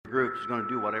church is going to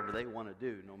do whatever they want to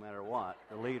do, no matter what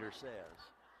the leader says.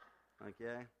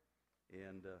 Okay?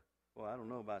 And, well, I don't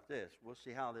know about this. We'll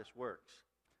see how this works.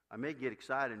 I may get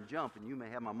excited and jump, and you may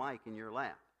have my mic in your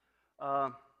lap.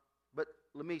 But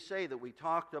let me say that we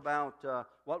talked about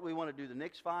what we want to do the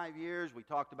next 5 years. We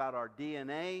talked about our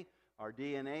DNA. Our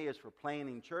DNA is for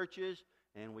planting churches.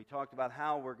 And we talked about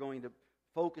how we're going to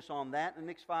focus on that in the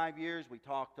next 5 years. We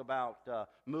talked about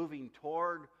moving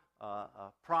toward a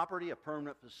property, a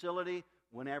permanent facility.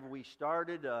 Whenever we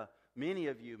started, many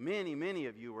of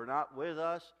you were not with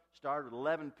us. Started with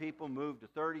 11 people, moved to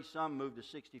 30, some moved to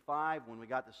 65. When we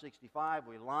got to 65,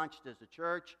 we launched as a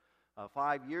church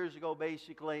 5 years ago,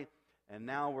 basically. And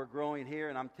now we're growing here.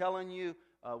 And I'm telling you,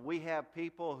 we have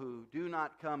people who do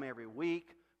not come every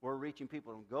week. We're reaching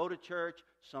people who don't go to church.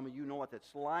 Some of you know what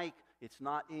that's like. It's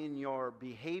not in your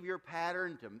behavior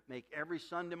pattern to make every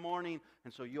Sunday morning.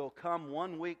 And so you'll come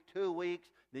 1 week, 2 weeks,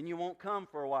 then you won't come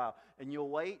for a while. And you'll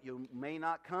wait. You may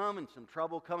not come, and some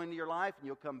trouble come into your life, and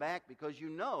you'll come back because you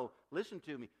know, listen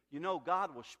to me, you know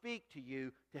God will speak to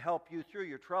you to help you through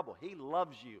your trouble. He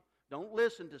loves you. Don't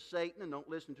listen to Satan and don't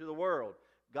listen to the world.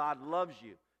 God loves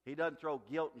you. He doesn't throw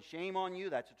guilt and shame on you.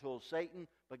 That's a tool of Satan.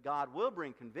 But God will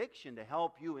bring conviction to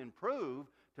help you improve,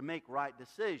 to make right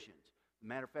decisions. As a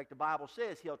matter of fact, the Bible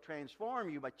says He'll transform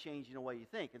you by changing the way you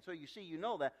think. And so you see, you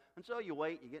know that. And so you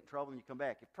wait, you get in trouble, and you come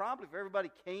back. If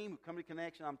everybody came, who come to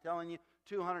Connection, I'm telling you,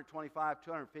 225,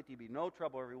 250 would be no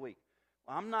trouble every week.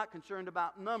 Well, I'm not concerned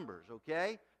about numbers,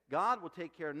 okay? God will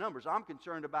take care of numbers. I'm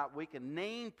concerned about we can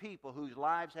name people whose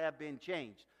lives have been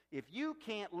changed. If you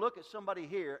can't look at somebody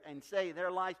here and say their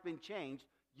life's been changed,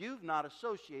 you've not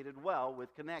associated well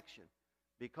with Connection.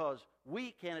 Because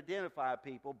we can identify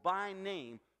people by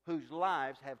name whose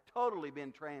lives have totally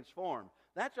been transformed.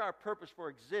 That's our purpose for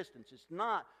existence. It's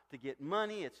not to get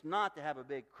money. It's not to have a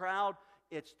big crowd.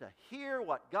 It's to hear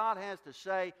what God has to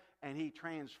say, and He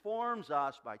transforms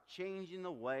us by changing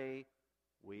the way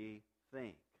we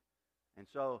think. And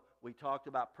so we talked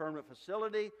about permanent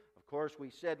facility. Of course,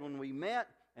 we said when we met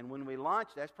and when we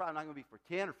launched, that's probably not going to be for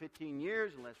 10 or 15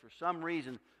 years unless for some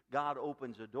reason God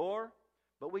opens a door.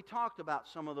 But we talked about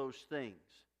some of those things,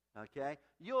 okay?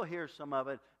 You'll hear some of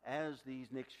it as these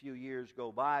next few years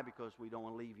go by because we don't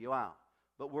want to leave you out.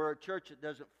 But we're a church that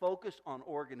doesn't focus on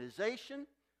organization.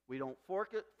 We don't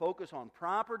focus on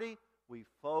property. We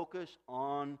focus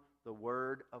on the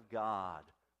Word of God.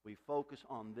 We focus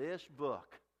on this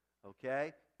book.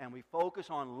 Okay? And we focus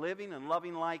on living and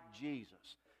loving like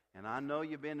Jesus. And I know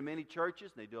you've been to many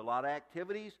churches, and they do a lot of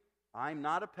activities. I'm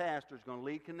not a pastor who's going to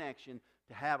lead Connection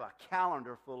to have a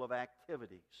calendar full of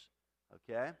activities.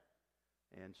 Okay?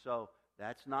 And so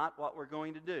that's not what we're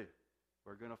going to do.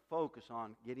 We're going to focus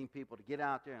on getting people to get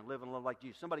out there and live and love like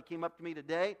Jesus. Somebody came up to me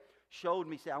today, showed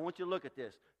me, said, I want you to look at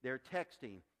this. They're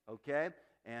texting, okay?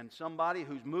 And somebody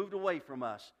who's moved away from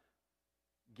us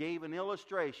gave an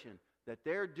illustration that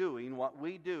they're doing what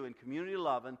we do in community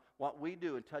loving, what we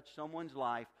do and touch someone's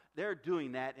life. They're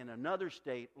doing that in another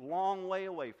state, long way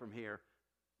away from here.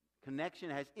 Connection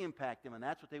has impacted them, and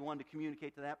that's what they wanted to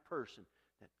communicate to that person,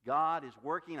 that God is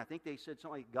working. I think they said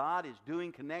something like, God is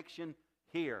doing Connection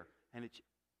here, and it's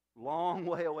long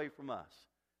way away from us.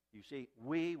 You see,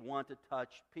 we want to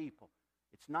touch people.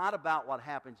 It's not about what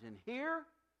happens in here.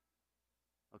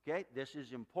 Okay, this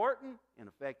is important in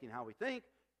affecting how we think.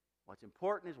 What's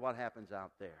important is what happens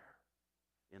out there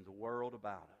in the world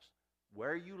about us,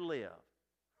 where you live.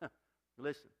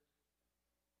 Listen,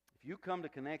 if you come to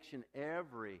Connection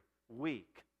every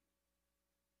week,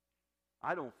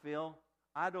 I don't feel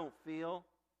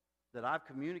that I've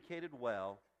communicated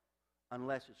well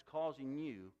unless it's causing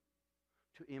you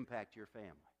to impact your family.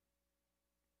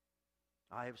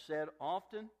 I have said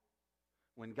often,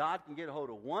 when God can get a hold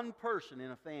of one person in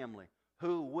a family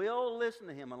who will listen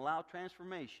to Him and allow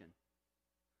transformation,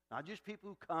 not just people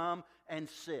who come and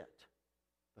sit,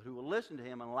 but who will listen to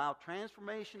Him and allow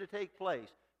transformation to take place,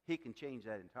 He can change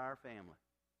that entire family.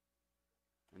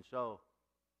 And so,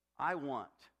 I want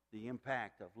the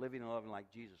impact of living and loving like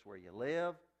Jesus where you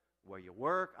live, where you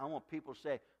work. I want people to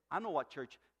say, I know what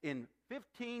church, in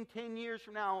 10 years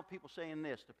from now, I want people saying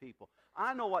this to people.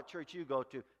 I know what church you go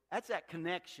to. That's that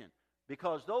connection.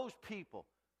 Because those people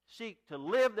seek to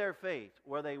live their faith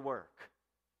where they work.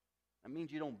 That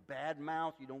means you don't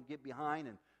badmouth, you don't get behind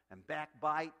and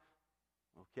backbite.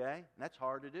 Okay? And that's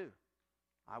hard to do.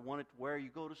 I want it to where you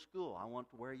go to school. I want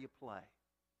it to where you play.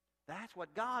 That's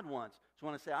what God wants. So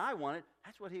when I say I want it,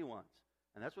 that's what He wants.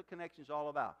 And that's what Connection is all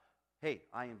about. Hey,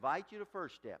 I invite you to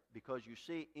First Step because you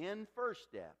see in First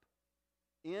Step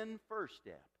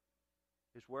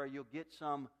is where you'll get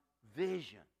some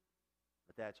vision.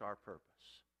 But that's our purpose.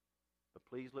 But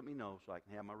please let me know so I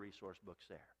can have my resource books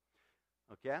there.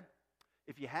 Okay?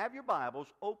 If you have your Bibles,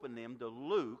 open them to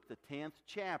Luke, the 10th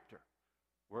chapter.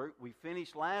 We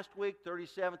finished last week,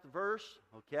 37th verse,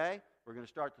 okay? We're going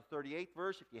to start the 38th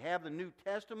verse. If you have the New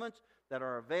Testaments that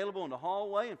are available in the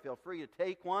hallway, and feel free to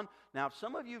take one. Now, if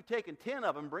some of you have taken 10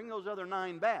 of them, bring those other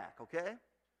 9 back, okay?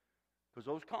 Because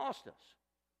those cost us.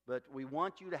 But we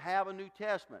want you to have a New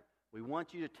Testament. We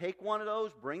want you to take one of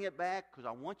those, bring it back, because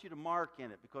I want you to mark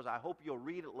in it, because I hope you'll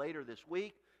read it later this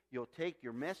week. You'll take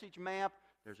your message map.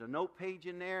 There's a note page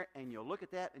in there, and you'll look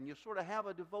at that, and you'll sort of have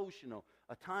a devotional,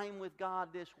 a time with God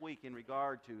this week in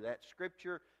regard to that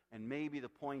Scripture and maybe the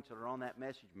points that are on that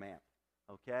message map,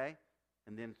 okay?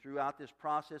 And then throughout this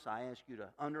process, I ask you to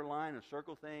underline and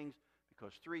circle things,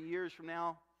 because 3 years from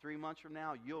now, 3 months from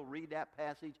now, you'll read that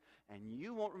passage, and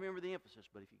you won't remember the emphasis.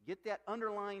 But if you get that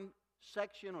underlined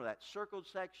section or that circled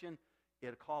section,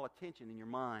 it'll call attention in your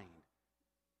mind.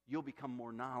 You'll become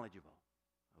more knowledgeable,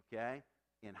 okay,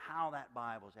 in how that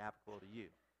Bible is applicable to you.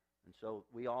 And so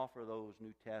we offer those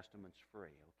New Testaments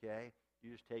free, okay?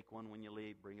 You just take one when you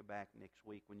leave, bring it back next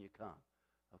week when you come,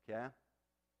 okay?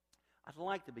 I'd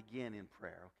like to begin in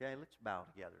prayer, okay? Let's bow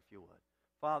together if you would.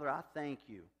 Father, I thank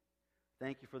you.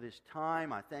 Thank you for this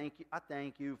time. I thank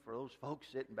you for those folks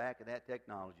sitting back at that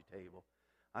technology table.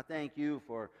 I thank you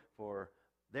for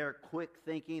their quick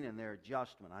thinking and their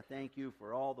adjustment. I thank you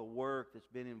for all the work that's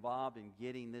been involved in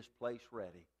getting this place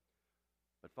ready.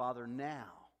 But Father,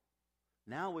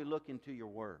 now we look into your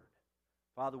Word.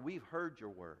 Father, we've heard your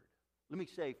Word. Let me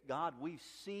say, God, we've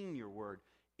seen your Word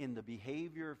in the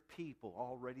behavior of people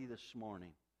already this morning.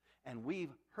 And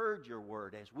we've heard your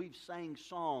Word as we've sang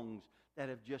songs that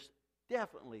have just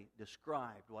definitely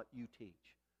described what you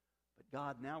teach. But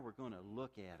God, now we're going to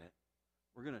look at it.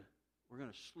 We're going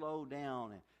to slow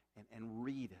down and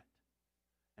read it.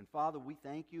 And Father, we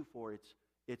thank you for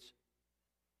its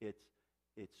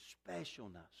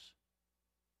specialness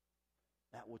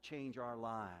that will change our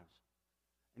lives.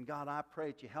 And God, I pray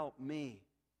that you help me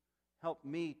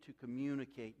to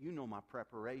communicate. You know my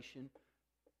preparation.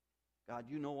 God,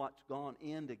 you know what's gone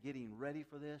into getting ready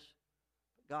for this.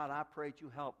 God, I pray that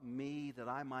you help me that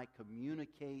I might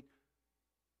communicate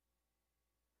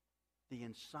the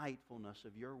insightfulness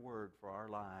of your word for our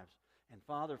lives. And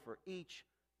Father, for each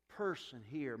person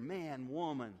here, man,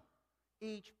 woman,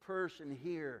 each person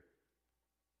here,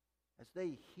 as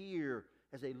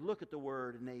they look at the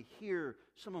Word and they hear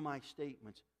some of my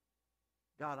statements,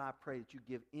 God, I pray that you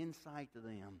give insight to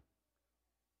them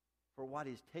for what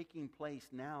is taking place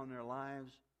now in their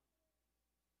lives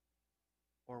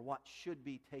or what should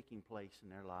be taking place in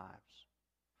their lives.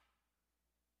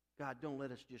 God, don't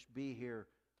let us just be here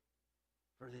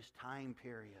for this time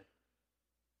period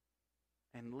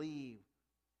and leave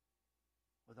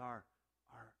with our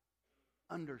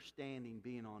understanding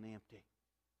being on empty.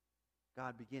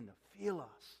 God, begin to fill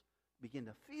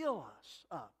us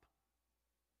up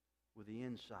with the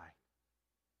insight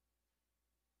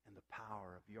and the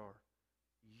power of your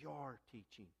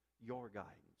teaching, your guidance.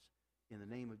 In the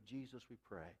name of Jesus we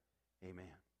pray. Amen.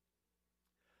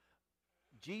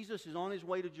 Jesus is on his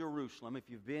way to Jerusalem. If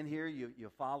you've been here, you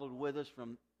followed with us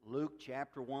from Luke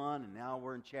chapter 1, and now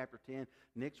we're in chapter 10.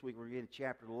 Next week we're going to get to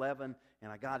chapter 11,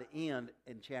 and I got to end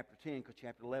in chapter 10 because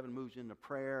chapter 11 moves into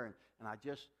prayer, and I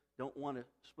just don't want to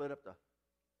split up the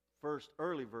first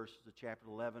early verses of chapter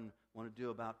 11. I want to do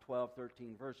about 12,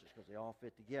 13 verses because they all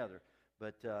fit together.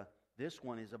 But this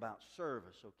one is about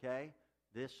service, okay?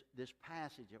 This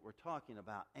passage that we're talking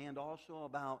about, and also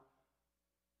about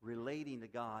relating to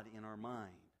God in our mind.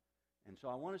 And so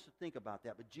I want us to think about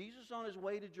that. But Jesus is on his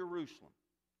way to Jerusalem.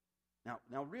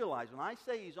 Now realize, when I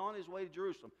say he's on his way to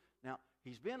Jerusalem, now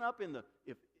he's been up in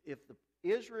if the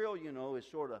Israel, is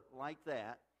sort of like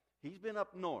that, he's been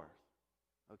up north.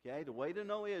 Okay? The way to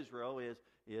know Israel is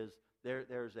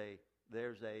there's a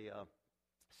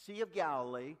Sea of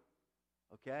Galilee,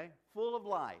 okay, full of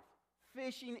life,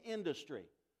 fishing industry.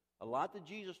 A lot that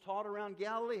Jesus taught around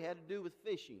Galilee had to do with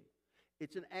fishing.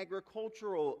 It's an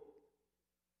agricultural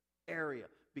area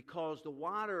because the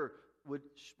water would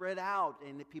spread out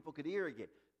and the people could irrigate.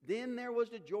 Then there was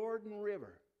the Jordan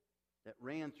River that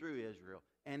ran through Israel,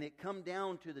 and it come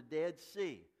down to the Dead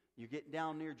Sea. You're getting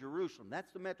down near Jerusalem.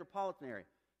 That's the metropolitan area.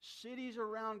 Cities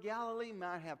around Galilee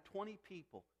might have 20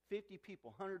 people, 50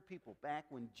 people, 100 people back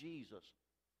when Jesus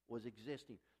was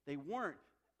existing. They weren't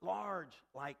large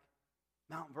like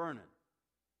Mount Vernon.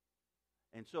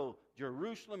 And so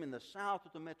Jerusalem in the south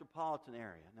is the metropolitan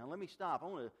area. Now let me stop. I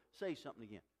want to say something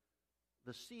again.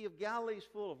 The Sea of Galilee is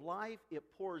full of life. It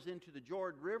pours into the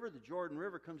Jordan River. The Jordan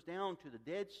River comes down to the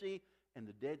Dead Sea, and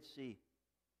the Dead Sea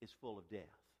is full of death.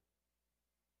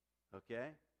 Okay?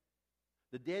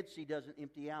 The Dead Sea doesn't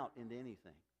empty out into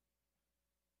anything.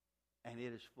 And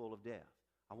it is full of death.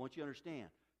 I want you to understand,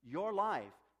 your life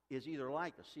is either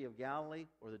like the Sea of Galilee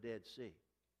or the Dead Sea.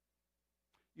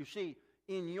 You see,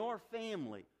 in your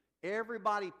family,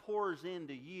 everybody pours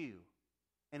into you,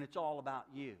 and it's all about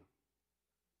you.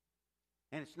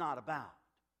 And it's not about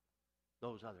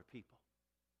those other people.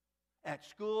 At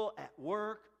school, at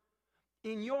work,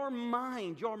 in your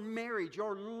mind, your marriage,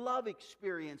 your love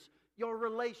experience, your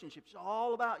relationships, it's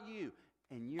all about you.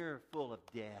 And you're full of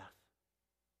death.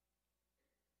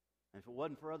 And if it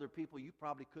wasn't for other people, you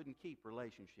probably couldn't keep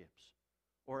relationships.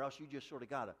 Or else you just sort of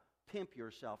got to pimp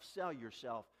yourself, sell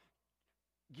yourself,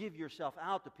 give yourself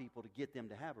out to people to get them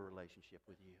to have a relationship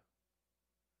with you.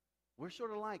 We're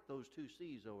sort of like those two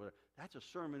seas over there. That's a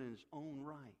sermon in its own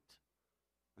right.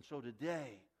 And so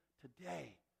today,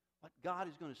 what God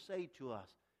is going to say to us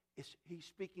is He's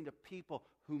speaking to people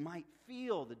who might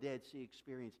feel the Dead Sea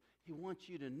experience. He wants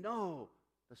you to know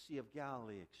the Sea of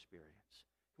Galilee experience.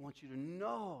 He wants you to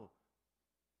know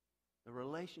the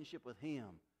relationship with Him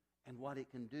and what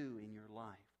it can do in your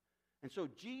life. And so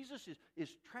Jesus is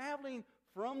traveling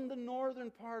from the northern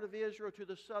part of Israel to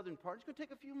the southern part. It's going to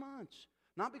take a few months.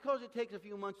 Not because it takes a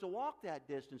few months to walk that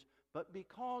distance, but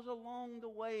because along the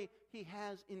way He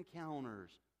has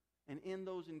encounters. And in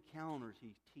those encounters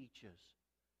He teaches.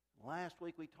 Last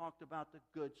week we talked about the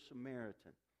Good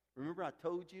Samaritan. Remember I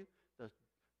told you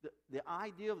the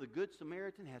idea of the Good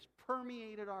Samaritan has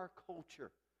permeated our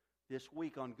culture. This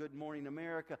week on Good Morning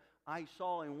America, I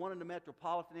saw in one of the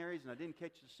metropolitan areas, and I didn't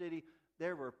catch the city,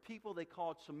 there were people they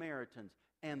called Samaritans.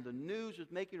 And the news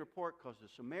was making a report because the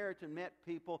Samaritan met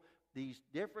people, these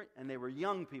different, and they were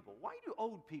young people. Why do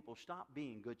old people stop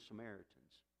being Good Samaritans?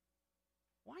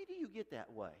 Why do you get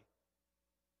that way?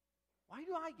 Why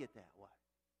do I get that way?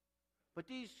 But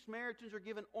these Samaritans are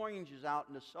giving oranges out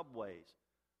in the subways.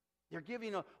 They're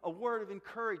giving a word of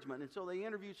encouragement. And so they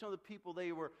interviewed some of the people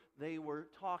they were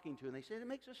talking to. And they said, it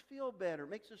makes us feel better. It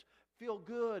makes us feel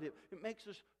good. It makes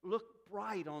us look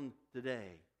bright on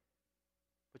today.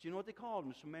 But you know what they called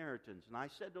them? Samaritans. And I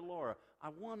said to Laura, I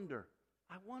wonder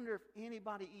if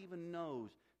anybody even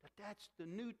knows that that's the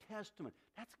New Testament.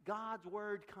 That's God's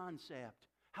Word concept.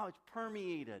 How it's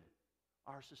permeated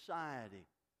our society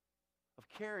of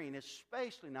caring,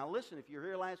 especially, now listen, if you're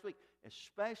here last week,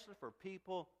 especially for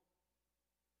people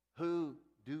who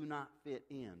do not fit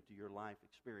into your life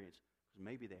experience because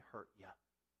maybe they hurt you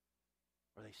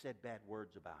or they said bad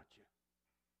words about you.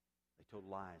 They told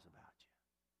lies about you.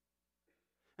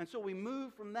 And so we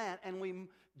move from that, and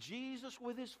Jesus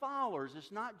with His followers.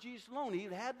 It's not Jesus alone. He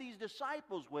had these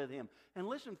disciples with Him. And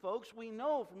listen, folks, we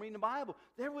know from reading the Bible,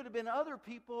 there would have been other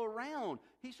people around.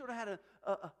 He sort of had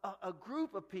a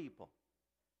group of people.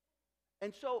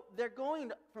 And so they're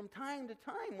going from time to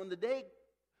time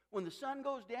when the sun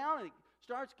goes down and it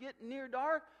starts getting near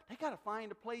dark, they got to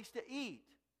find a place to eat.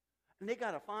 And they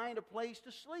got to find a place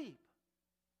to sleep.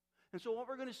 And so what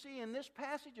we're going to see in this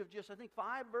passage of just, I think,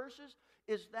 5 verses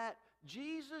is that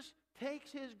Jesus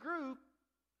takes His group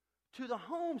to the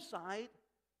home site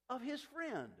of His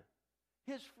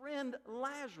friend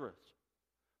Lazarus.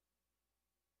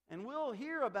 And we'll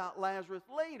hear about Lazarus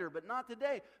later, but not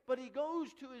today. But he goes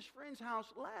to his friend's house,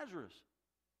 Lazarus.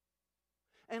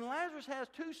 And Lazarus has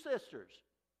 2 sisters.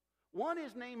 One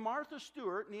is named Martha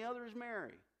Stewart, and the other is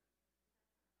Mary.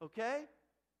 Okay?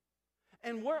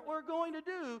 And what we're going to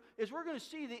do is we're going to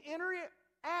see the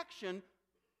interaction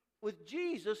with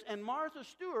Jesus and Martha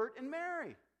Stewart and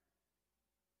Mary.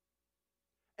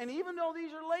 And even though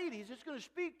these are ladies, it's going to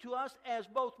speak to us as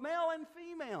both male and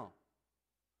female.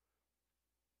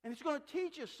 And it's going to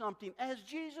teach us something, as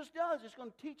Jesus does. It's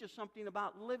going to teach us something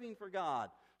about living for God.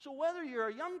 So whether you're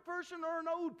a young person or an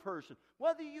old person,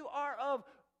 whether you are of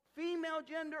female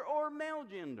gender or male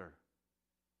gender,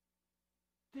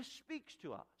 this speaks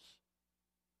to us.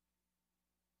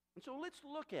 And so let's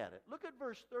look at it. Look at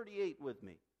verse 38 with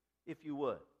me, if you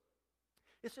would.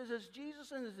 It says, as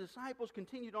Jesus and His disciples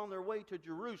continued on their way to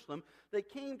Jerusalem, they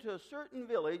came to a certain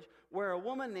village where a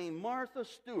woman named Martha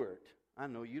Stewart, I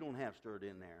know you don't have Stewart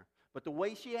in there, but the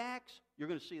way she acts, you're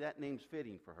going to see that name's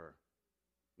fitting for her.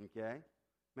 Okay?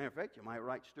 Matter of fact, you might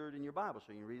write Stewart in your Bible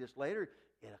so you can read this later.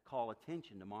 It'll call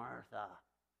attention to Martha.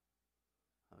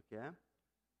 Okay?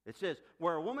 It says,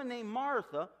 where a woman named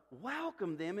Martha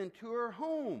welcomed them into her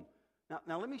home.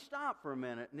 Now let me stop for a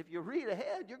minute. And if you read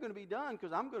ahead, you're going to be done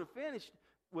because I'm going to finish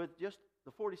with just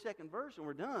the 42nd verse and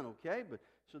we're done, okay?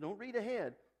 So don't read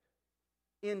ahead.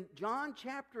 In John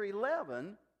chapter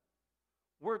 11,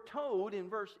 we're told in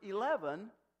verse 11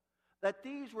 that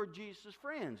these were Jesus'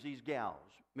 friends, these gals,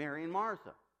 Mary and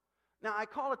Martha. Now, I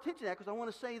call attention to that because I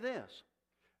want to say this.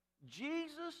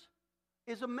 Jesus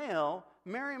is a male,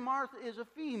 Mary and Martha is a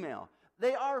female.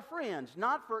 They are friends,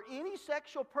 not for any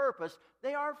sexual purpose.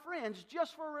 They are friends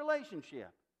just for a relationship.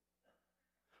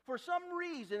 For some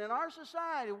reason in our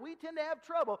society, we tend to have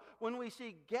trouble when we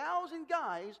see gals and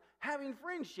guys having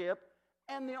friendship,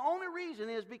 and the only reason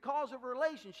is because of a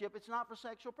relationship. It's not for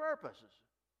sexual purposes.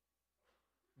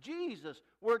 Jesus,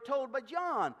 we're told by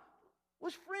John,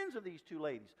 was friends of these two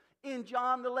ladies. In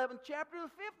John the 11th chapter, the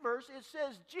 5th verse, it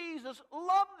says Jesus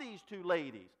loved these two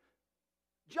ladies.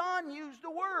 John used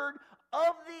the word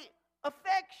of the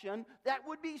affection that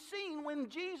would be seen when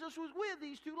Jesus was with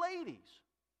these two ladies.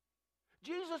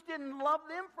 Jesus didn't love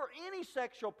them for any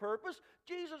sexual purpose.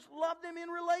 Jesus loved them in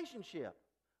relationship.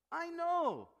 I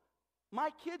know. My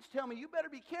kids tell me, you better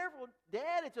be careful,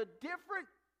 Dad, it's a different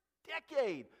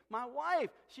decade. My wife,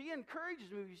 she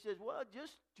encourages me. She says, well,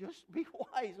 just be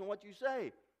wise in what you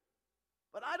say.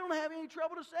 But I don't have any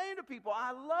trouble to saying to people,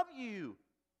 I love you.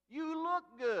 You look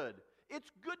good. It's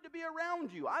good to be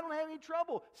around you. I don't have any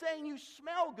trouble saying you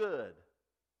smell good.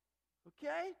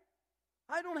 Okay?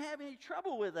 I don't have any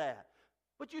trouble with that.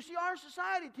 But you see, our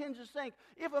society tends to think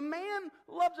if a man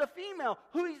loves a female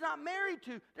who he's not married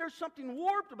to, there's something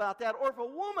warped about that. Or if a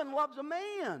woman loves a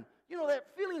man, you know,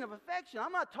 that feeling of affection.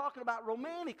 I'm not talking about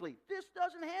romantically. This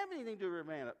doesn't have anything to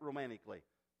do romantically.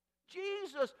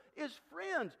 Jesus is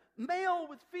friends, male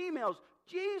with females.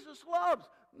 Jesus loves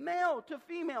male to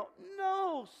female.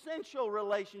 No sensual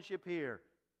relationship here.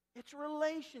 It's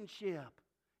relationship.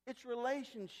 It's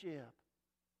relationship.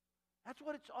 That's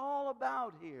what it's all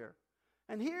about here.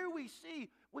 And here we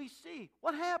see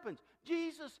what happens.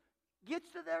 Jesus gets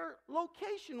to their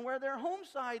location where their home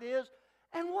site is,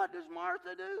 and what does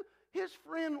Martha do? His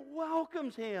friend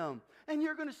welcomes him. And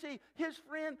you're going to see his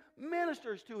friend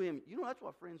ministers to him. You know, that's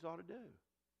what friends ought to do.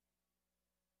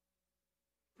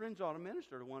 Friends ought to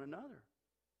minister to one another.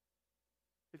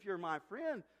 If you're my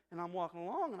friend and I'm walking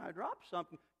along and I drop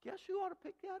something, guess who ought to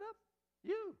pick that up?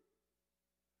 You.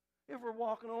 If we're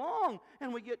walking along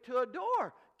and we get to a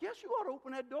door, guess who ought to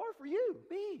open that door for you?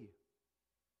 Me.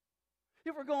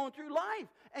 If we're going through life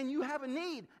and you have a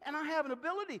need and I have an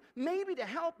ability maybe to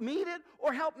help meet it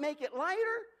or help make it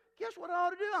lighter, guess what I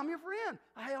ought to do? I'm your friend.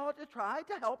 I ought to try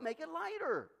to help make it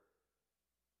lighter.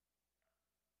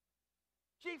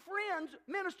 See, friends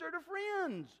minister to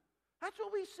friends. That's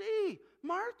what we see.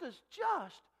 Martha's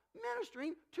just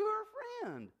ministering to her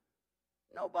friend.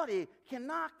 Nobody can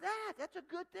knock that. That's a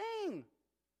good thing.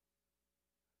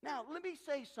 Now, let me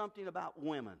say something about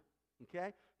women,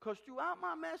 okay? Because throughout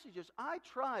my messages, I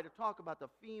try to talk about the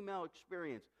female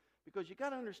experience. Because you got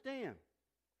to understand,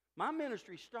 my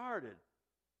ministry started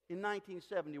in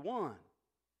 1971.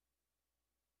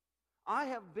 I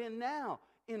have been now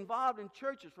involved in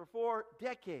churches for 4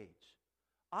 decades.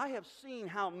 I have seen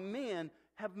how men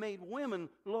have made women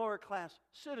lower class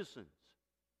citizens.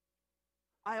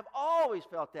 I have always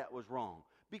felt that was wrong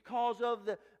because of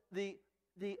the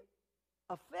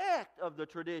effect of the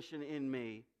tradition in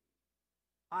me.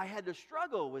 I had to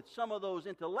struggle with some of those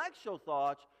intellectual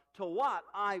thoughts to what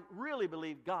I really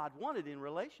believe God wanted in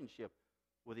relationship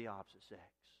with the opposite sex.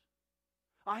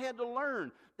 I had to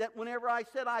learn that whenever I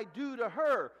said I do to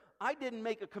her, I didn't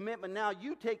make a commitment, now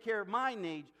you take care of my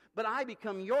needs, but I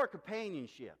become your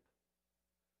companionship.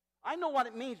 I know what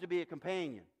it means to be a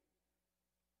companion.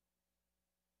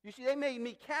 You see, they made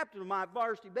me captain of my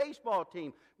varsity baseball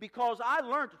team because I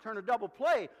learned to turn a double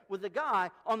play with the guy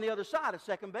on the other side of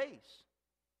second base.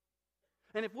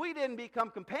 And if we didn't become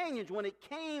companions when it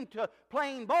came to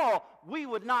playing ball, we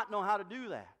would not know how to do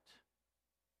that.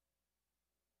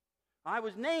 I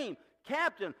was named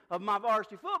captain of my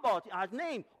varsity football team. I was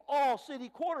named all-city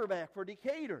quarterback for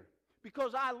Decatur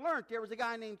because I learned there was a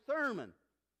guy named Thurman.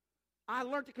 I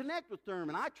learned to connect with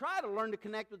Thurman. I tried to learn to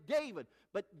connect with David,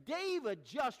 but David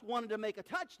just wanted to make a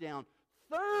touchdown.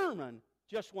 Thurman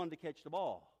just wanted to catch the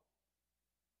ball.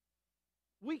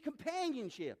 We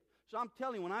companionship. So I'm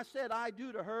telling you, when I said I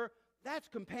do to her, that's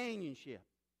companionship.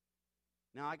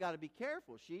 Now, I got to be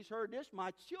careful. She's heard this.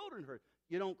 My children heard.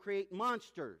 You don't create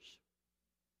monsters.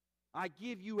 I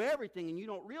give you everything, and you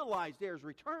don't realize there's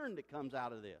return that comes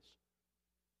out of this.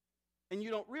 And you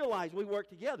don't realize we work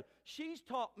together. She's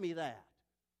taught me that,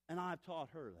 and I've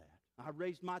taught her that. I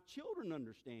raised my children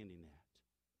understanding that.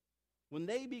 When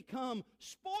they become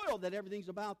spoiled that everything's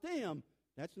about them,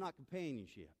 that's not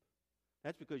companionship.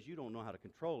 That's because you don't know how to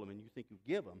control them, and you think you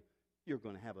give them, you're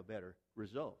going to have a better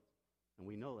result. And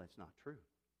we know that's not true.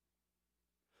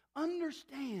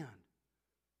 Understand,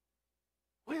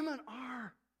 women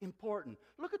are important.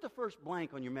 Look at the first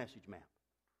blank on your message map.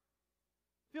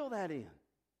 Fill that in.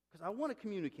 because I want to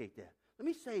communicate that. Let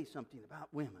me say something about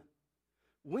women.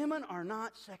 Women are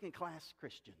not second-class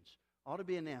Christians. Ought to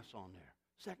be an S on there.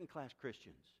 Second-class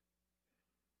Christians.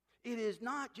 It is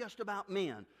not just about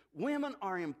men. Women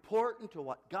are important to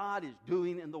what God is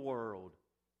doing in the world.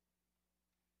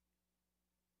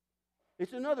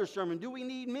 It's another sermon. Do we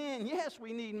need men? Yes,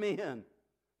 we need men.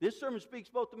 This sermon speaks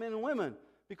both to men and women.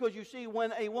 Because you see,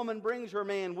 when a woman brings her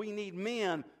man, we need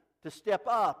men to step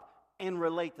up and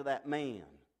relate to that man.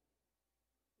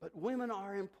 But women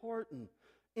are important.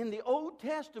 In the Old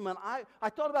Testament, I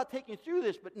thought about taking you through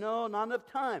this, but no, not enough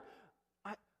time.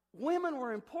 Women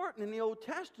were important in the Old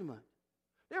Testament.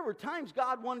 There were times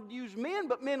God wanted to use men,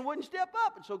 but men wouldn't step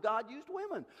up, and so God used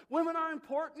women. Women are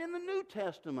important in the New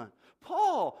Testament.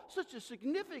 Paul, such a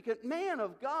significant man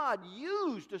of God,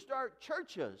 used to start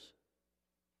churches.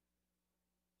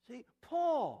 See,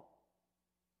 Paul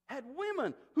had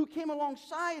women who came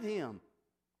alongside him.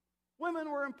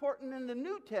 Women were important in the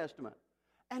New Testament.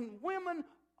 And women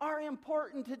are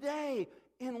important today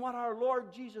in what our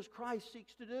Lord Jesus Christ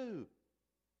seeks to do.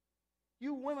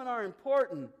 You women are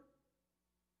important.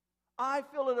 I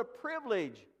feel it a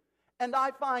privilege, and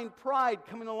I find pride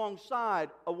coming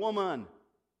alongside a woman.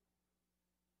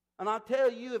 And I'll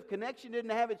tell you, if Connection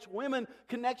didn't have its women,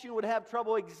 Connection would have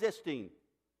trouble existing.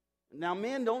 Now,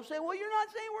 men, don't say, well, you're not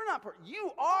saying we're not important.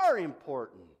 You are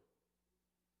important.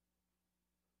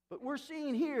 But we're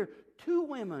seeing here two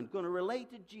women going to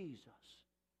relate to Jesus.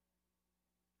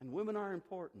 And women are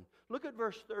important. Look at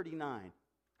verse 39.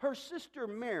 Her sister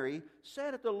Mary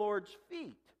sat at the Lord's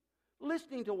feet,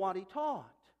 listening to what he taught.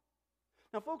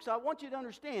 Now, folks, I want you to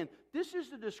understand, this is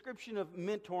the description of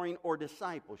mentoring or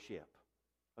discipleship.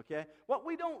 Okay? What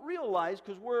we don't realize,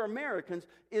 because we're Americans,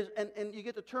 is, and you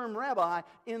get the term rabbi,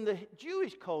 in the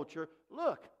Jewish culture,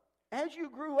 look, as you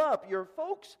grew up, your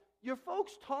folks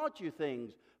taught you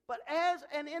things. But as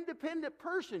an independent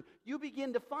person, you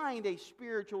begin to find a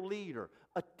spiritual leader,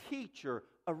 a teacher,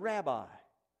 a rabbi.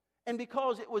 And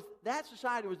because it was that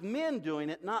society was men doing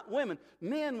it, not women,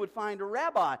 men would find a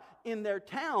rabbi in their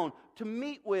town to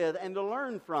meet with and to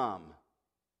learn from.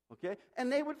 Okay?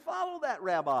 And they would follow that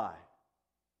rabbi.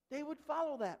 They would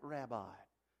follow that rabbi.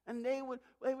 And they would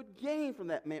gain from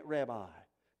that rabbi.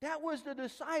 That was the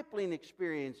discipling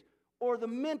experience or the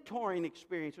mentoring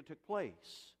experience that took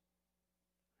place.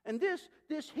 And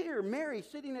this here, Mary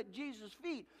sitting at Jesus'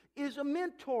 feet, is a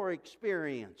mentor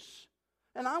experience.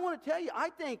 And I want to tell you, I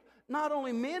think not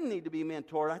only men need to be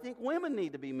mentored, I think women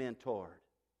need to be mentored.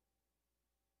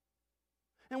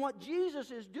 And what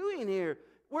Jesus is doing here,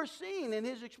 we're seeing in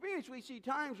his experience, we see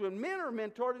times when men are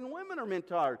mentored and women are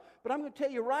mentored. But I'm going to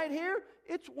tell you right here,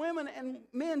 it's women and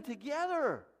men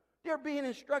together. They're being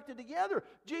instructed together.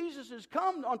 Jesus has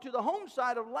come onto the home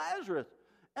side of Lazarus.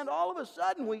 And all of a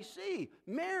sudden we see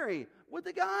Mary with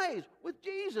the guys, with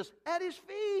Jesus at his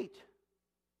feet.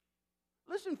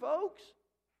 Listen, folks,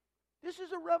 this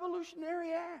is a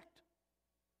revolutionary act.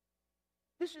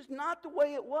 This is not the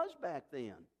way it was back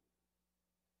then.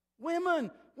 Women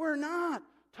were not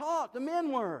taught, the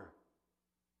men were.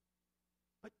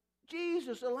 But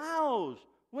Jesus allows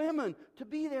women to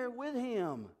be there with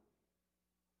him.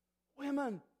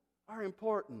 Women are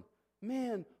important.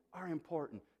 Men are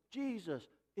important. Jesus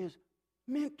is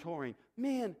mentoring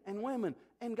men and women.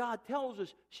 And God tells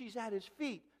us she's at his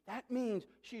feet. That means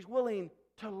she's willing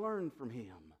to learn from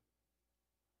him.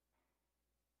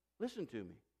 Listen to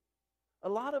me. A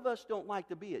lot of us don't like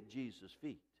to be at Jesus'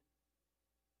 feet.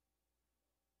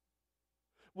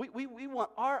 We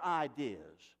want our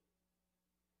ideas.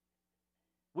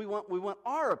 We want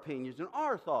our opinions and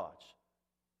our thoughts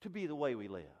to be the way we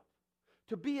live.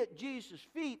 To be at Jesus'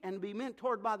 feet and be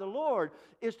mentored by the Lord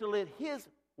is to let his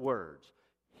words,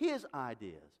 his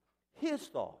ideas, his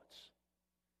thoughts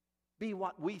be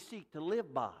what we seek to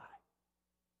live by.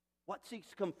 What seeks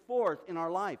to come forth in our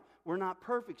life. We're not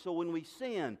perfect, so when we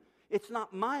sin, it's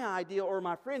not my idea or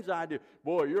my friend's idea.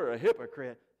 Boy, you're a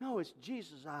hypocrite. No, it's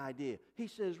Jesus' idea. He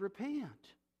says, repent.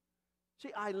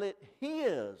 See, I let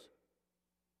his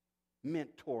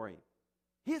mentoring,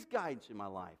 his guidance in my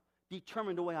life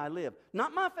determine the way I live.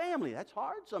 Not my family. That's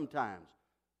hard sometimes.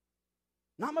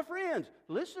 Not my friends.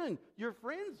 Listen, your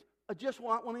friends just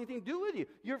won't want anything to do with you.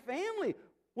 Your family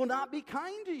will not be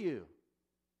kind to you.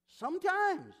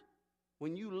 Sometimes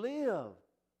when you live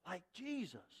like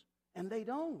Jesus and they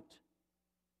don't.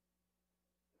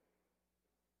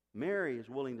 Mary is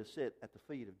willing to sit at the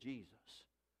feet of Jesus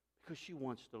because she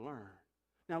wants to learn.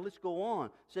 Now let's go on.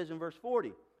 It says in verse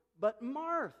 40, but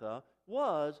Martha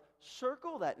was,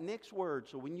 circle that next word.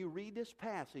 So when you read this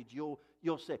passage, you'll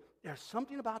say, there's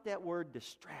something about that word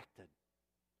distracted.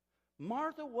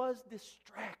 Martha was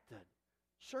distracted.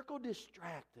 Circle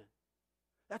distracted.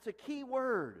 That's a key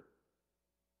word.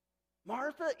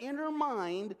 Martha, in her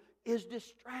mind, is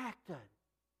distracted.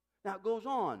 Now it goes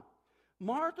on.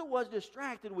 Martha was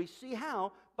distracted, we see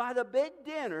how, by the big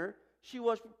dinner she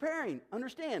was preparing.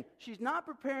 Understand, she's not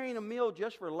preparing a meal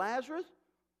just for Lazarus,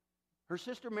 her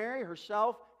sister Mary,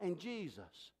 herself, and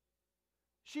Jesus.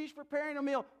 She's preparing a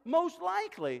meal, most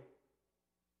likely,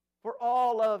 for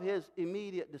all of his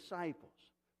immediate disciples.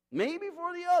 Maybe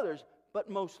for the others, but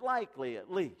most likely,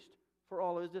 at least, for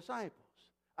all of his disciples.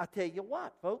 I tell you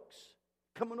what, folks,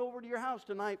 coming over to your house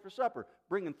tonight for supper,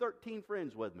 bringing 13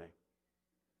 friends with me.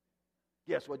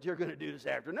 Guess what you're going to do this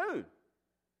afternoon?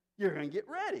 You're going to get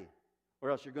ready. Or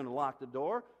else you're going to lock the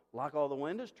door, lock all the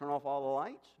windows, turn off all the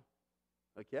lights.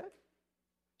 Okay?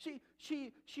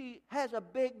 She has a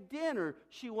big dinner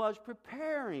she was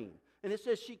preparing. And it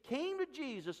says she came to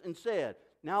Jesus and said,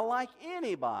 now like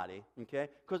anybody, okay,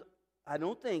 because I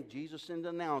don't think Jesus sent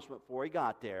an announcement before he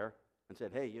got there and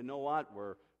said, hey, you know what,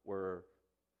 we're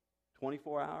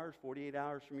 24 hours, 48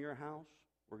 hours from your house,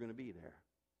 we're going to be there.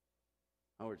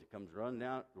 In other words, he comes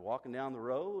walking down the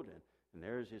road, and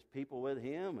there's his people with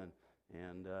him,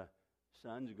 and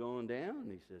sun's going down,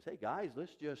 and he says, hey, guys,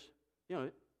 let's just,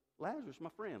 Lazarus, my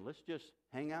friend, let's just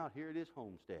hang out here at his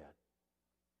homestead.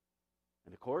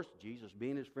 And, of course, Jesus,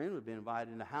 being his friend, would have been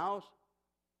invited in the house.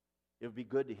 It would be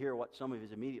good to hear what some of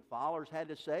his immediate followers had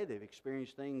to say. They've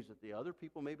experienced things that the other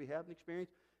people maybe haven't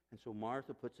experienced. And so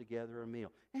Martha puts together a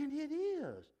meal. And it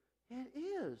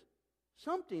is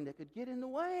something that could get in the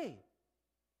way.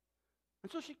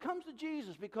 And so she comes to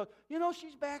Jesus because,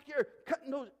 she's back here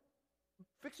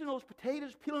fixing those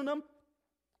potatoes, peeling them.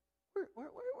 Where?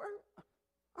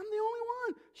 I'm the only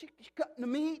one. She's cutting the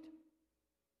meat.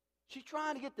 She's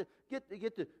trying to get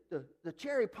the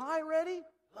cherry pie ready.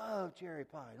 Love cherry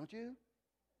pie, don't you?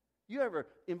 You ever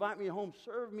invite me home,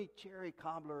 serve me cherry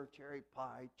cobbler, cherry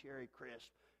pie, cherry crisp,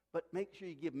 but make sure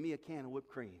you give me a can of whipped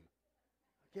cream.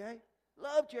 Okay?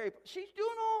 Love cherry pie. She's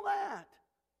doing all that.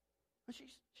 And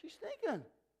she's thinking,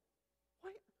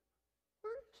 where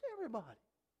is everybody?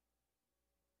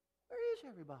 Where is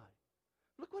everybody?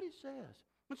 Look what it says.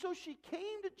 And so she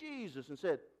came to Jesus and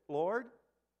said, Lord,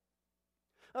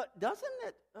 doesn't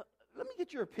it, let me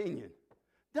get your opinion.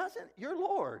 Your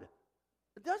Lord,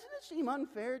 doesn't it seem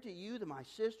unfair to you that my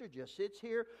sister just sits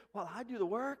here while I do the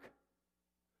work?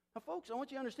 Now, folks, I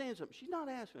want you to understand something. She's not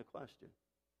asking a question.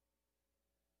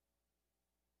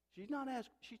 She's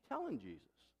telling Jesus.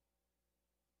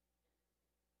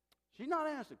 She's not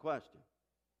asking a question.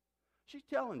 She's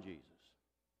telling Jesus.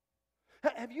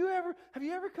 Have you ever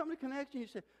come to Connection and you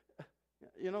say,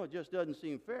 it just doesn't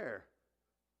seem fair.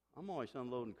 I'm always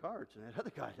unloading carts and that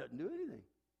other guy doesn't do anything.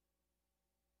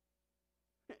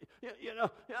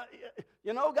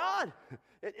 God,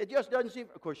 it just doesn't seem.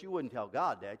 Of course, you wouldn't tell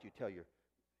God that.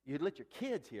 You'd let your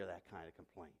kids hear that kind of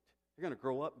complaint. They're going to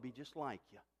grow up and be just like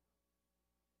you.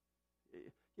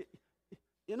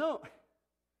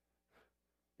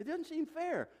 It doesn't seem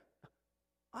fair.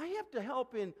 I have to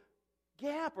help in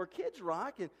Gap or Kids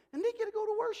Rock, and they get to go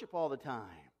to worship all the time.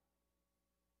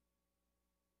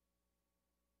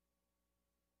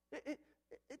 It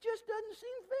just doesn't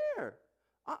seem fair.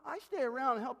 I stay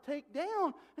around and help take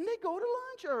down, and they go to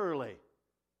lunch early.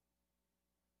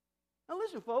 Now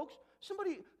listen, folks,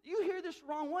 you hear this the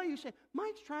wrong way. You say,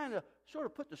 Mike's trying to sort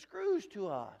of put the screws to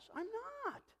us. I'm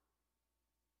not.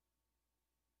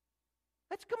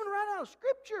 That's coming right out of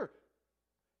Scripture.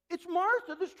 It's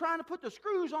Martha that's trying to put the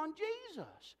screws on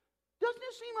Jesus. Doesn't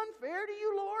it seem unfair to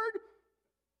you, Lord,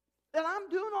 that I'm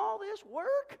doing all this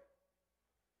work?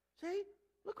 See?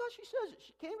 Look what she says.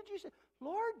 She came to Jesus and said,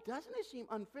 Lord, doesn't it seem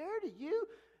unfair to you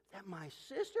that my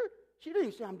sister, she didn't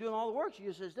even say I'm doing all the work. She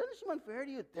just says, doesn't it seem unfair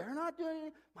to you that they're not doing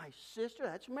anything? My sister,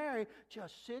 that's Mary,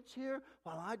 just sits here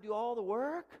while I do all the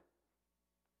work.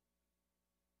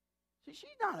 See, she's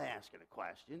not asking a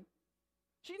question.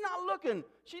 She's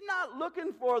not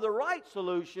looking for the right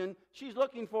solution. She's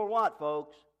looking for what,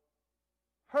 folks?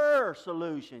 Her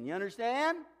solution. You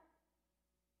understand?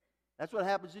 That's what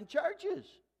happens in churches.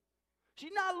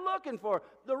 She's not looking for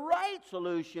the right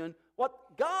solution, what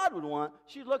God would want.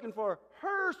 She's looking for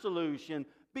her solution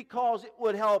because it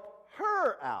would help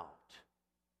her out.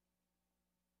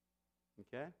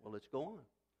 Okay? Well, let's go on.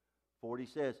 40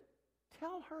 says,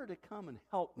 tell her to come and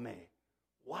help me.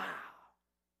 Wow.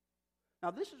 Now,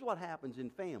 this is what happens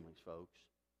in families, folks.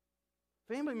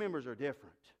 Family members are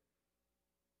different.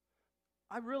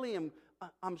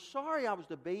 I'm sorry I was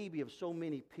the baby of so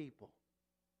many people.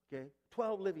 Okay?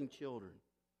 12 living children.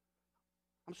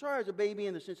 I'm sorry I was a baby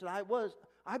in the sense that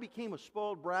I became a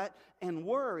spoiled brat, and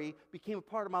worry became a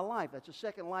part of my life. That's a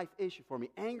second life issue for me.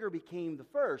 Anger became the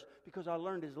first because I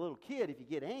learned as a little kid, if you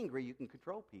get angry, you can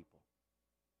control people.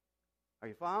 Are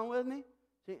you following with me?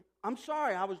 See, I'm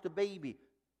sorry I was the baby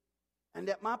and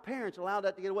that my parents allowed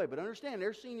that to get away. But understand,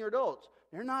 they're senior adults.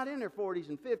 They're not in their 40s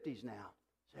and 50s now.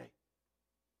 See?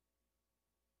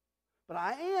 But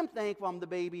I am thankful I'm the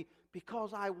baby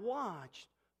because I watched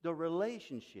the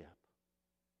relationship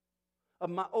of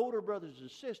my older brothers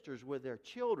and sisters with their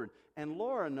children. And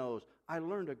Laura knows I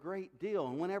learned a great deal.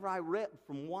 And whenever I read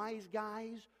from wise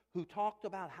guys who talked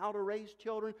about how to raise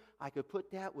children, I could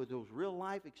put that with those real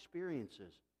life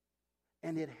experiences.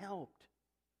 And it helped.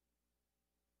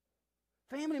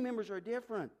 Family members are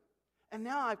different. And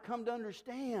now I've come to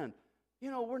understand,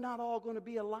 we're not all going to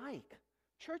be alike.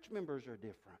 Church members are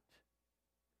different.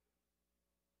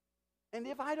 And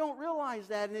if I don't realize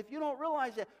that, and if you don't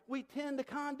realize that, we tend to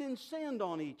condescend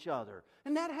on each other.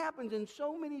 And that happens in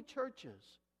so many churches.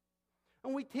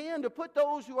 And we tend to put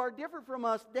those who are different from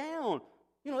us down.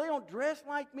 They don't dress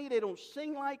like me. They don't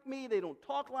sing like me. They don't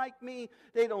talk like me.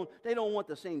 They don't want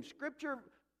the same scripture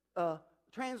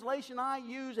translation I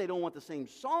use. They don't want the same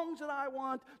songs that I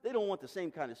want. They don't want the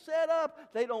same kind of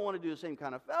setup. They don't want to do the same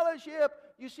kind of fellowship.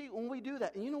 You see, when we do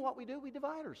that, and you know what we do? We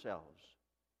divide ourselves.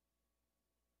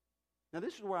 Now,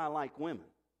 this is where I like women.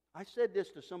 I said this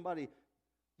to somebody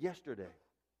yesterday.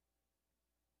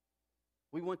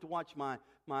 We went to watch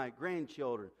my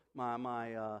grandchildren,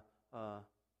 my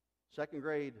second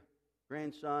grade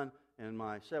grandson and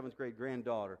my seventh grade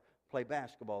granddaughter play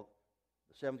basketball.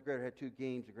 The seventh grader had 2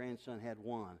 games, the grandson had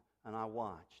 1, and I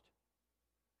watched.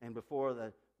 And before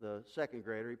the second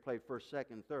grader, he played first,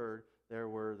 second, third, there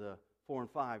were the 4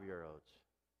 and 5-year-olds.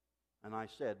 And I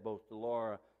said both to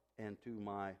Laura and to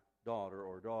my daughter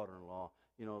or daughter-in-law,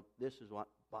 this is what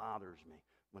bothers me.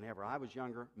 Whenever I was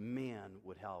younger, men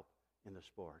would help in the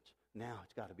sports. Now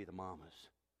it's got to be the mamas.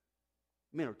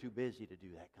 Men are too busy to do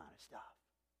that kind of stuff.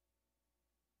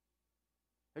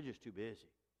 They're just too busy.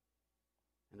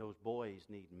 And those boys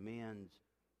need men's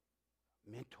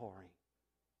mentoring.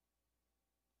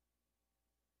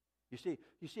 You see,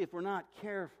 if we're not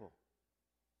careful,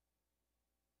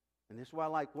 and this is why I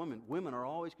like women. Women are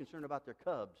always concerned about their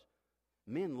cubs.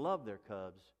 Men love their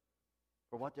cubs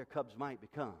for what their cubs might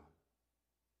become.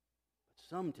 But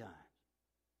sometimes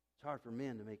it's hard for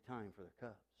men to make time for their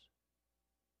cubs.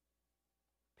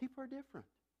 People are different.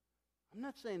 I'm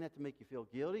not saying that to make you feel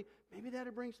guilty. Maybe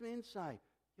that'll bring some insight.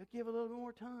 You'll give a little bit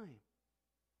more time.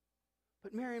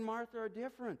 But Mary and Martha are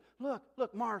different.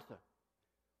 Look, Martha.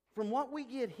 From what we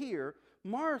get here,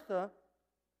 Martha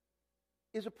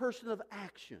is a person of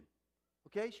action.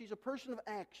 Okay? She's a person of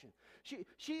action. She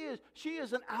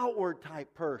is an outward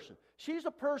type person. She's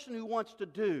a person who wants to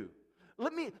do.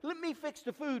 Let me fix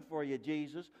the food for you,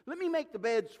 Jesus. Let me make the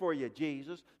beds for you,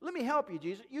 Jesus. Let me help you,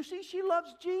 Jesus. You see, she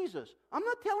loves Jesus. I'm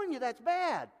not telling you that's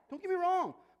bad. Don't get me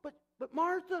wrong. But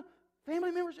Martha,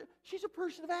 family members, she's a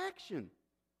person of action.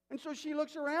 And so she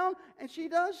looks around and she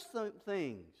does some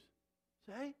things.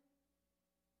 See?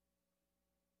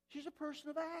 She's a person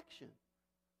of action.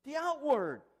 The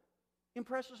outward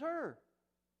impresses her.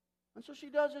 And so she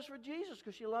does this for Jesus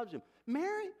because she loves him.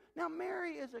 Mary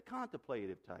is a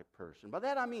contemplative type person. By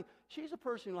that I mean she's a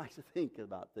person who likes to think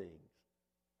about things.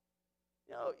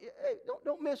 Hey,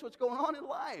 don't miss what's going on in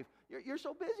life. You're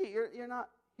so busy. You're not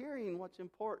hearing what's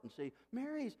important. See,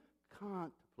 Mary's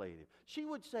contemplative. She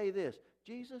would say this,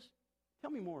 Jesus,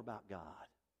 tell me more about God.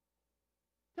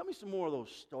 Tell me some more of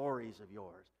those stories of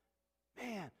yours.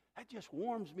 Man, that just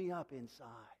warms me up inside.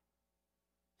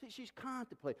 See, she's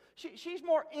contemplating. She's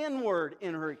more inward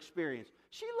in her experience.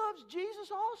 She loves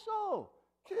Jesus also.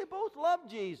 See, they both love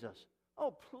Jesus.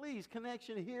 Oh, please,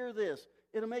 connection, hear this.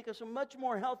 It'll make us a much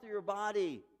more healthier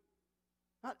body.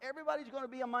 Not everybody's going to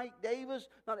be a Mike Davis.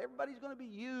 Not everybody's going to be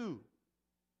you.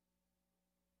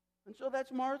 And so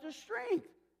that's Martha's strength,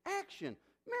 action.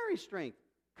 Mary's strength,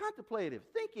 contemplative,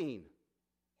 thinking.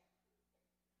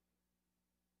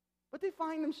 But they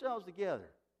find themselves together.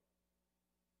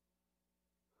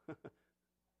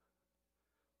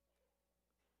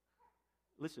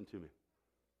 Listen to me.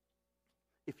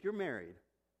 If you're married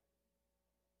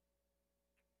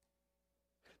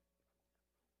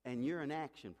and you're an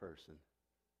action person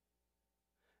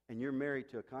and you're married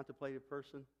to a contemplative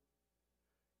person,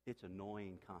 it's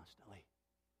annoying constantly.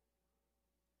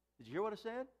 Did you hear what I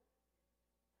said?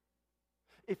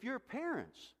 If you're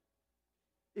parents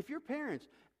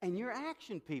and you're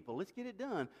action people, let's get it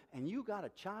done, and you got a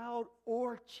child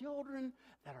or children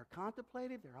that are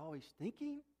contemplative, they're always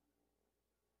thinking,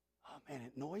 oh man,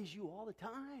 it annoys you all the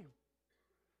time.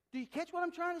 Do you catch what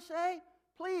I'm trying to say?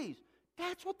 Please,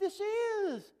 That's what this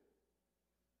is.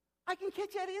 I can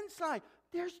catch that insight.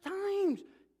 There's times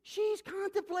she's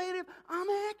contemplative, I'm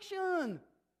action.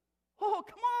 Oh,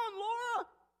 come on, Laura.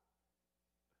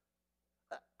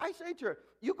 I say to her,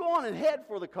 you go on and head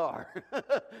for the car.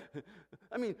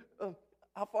 I mean,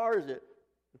 how far is it?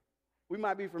 We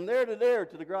might be from there to there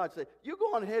to the garage. Say, you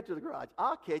go on and head to the garage.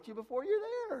 I'll catch you before you're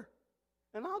there.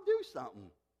 And I'll do something.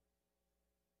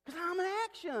 Because I'm in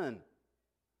action.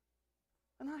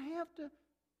 And I have to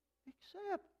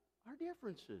accept our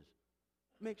differences.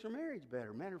 It makes our marriage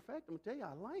better. Matter of fact, I'm going to tell you,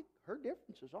 I like her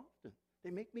differences often.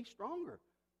 They make me stronger.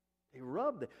 They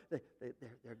rub,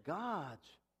 they're God's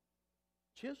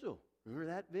chisel.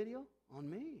 Remember that video on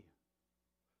me?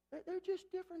 They're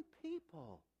just different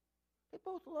people. They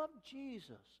both love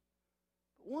Jesus.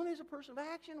 But one is a person of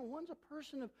action and one's a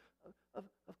person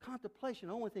of contemplation.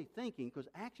 I don't want to say thinking, because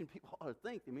action people ought to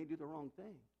think. They may do the wrong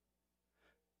thing.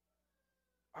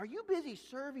 Are you busy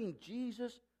serving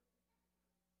Jesus?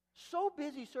 So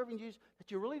busy serving Jesus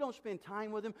that you really don't spend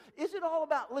time with Him? Is it all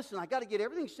about, listen, I got to get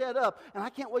everything set up, and I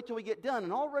can't wait till we get done,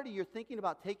 and already you're thinking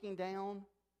about taking down?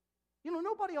 You know,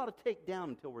 nobody ought to take down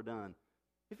until we're done.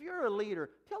 If you're a leader,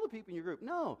 tell the people in your group,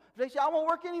 no. If they say, I won't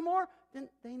work anymore, then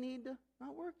they need to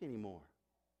not work anymore.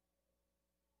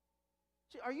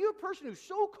 See, are you a person who's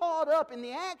so caught up in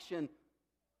the action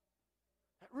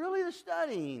that really the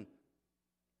studying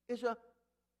is a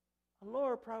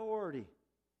lower priority?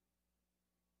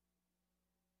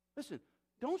 Listen,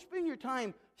 don't spend your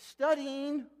time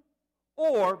studying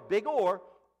or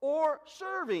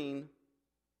serving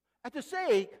at the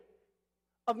sake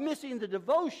of missing the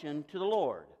devotion to the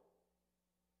Lord.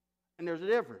 And there's a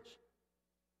difference.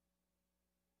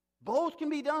 Both can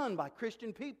be done by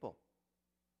Christian people,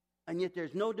 and yet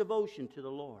there's no devotion to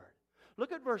the Lord.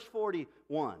 Look at verse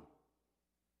 41.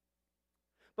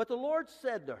 But the Lord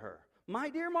said to her, my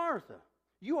dear Martha,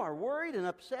 you are worried and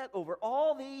upset over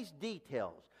all these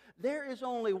details. There is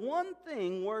only one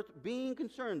thing worth being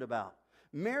concerned about.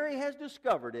 Mary has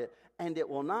discovered it, and it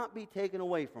will not be taken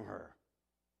away from her.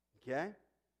 Okay?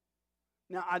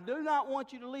 Now, I do not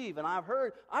want you to leave, and I've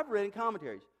read in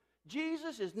commentaries,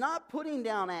 Jesus is not putting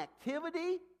down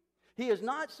activity. He is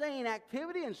not saying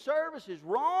activity and service is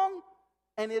wrong,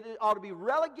 and it ought to be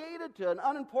relegated to an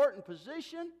unimportant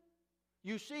position.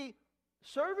 You see,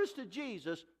 service to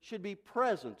Jesus should be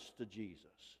presence to Jesus.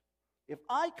 If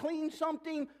I clean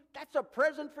something, that's a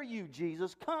present for you,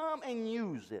 Jesus. Come and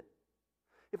use it.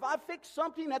 If I fix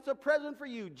something, that's a present for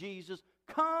you, Jesus.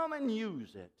 Come and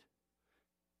use it.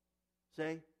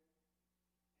 See?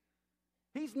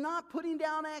 He's not putting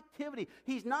down activity.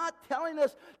 He's not telling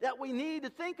us that we need to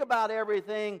think about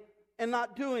everything and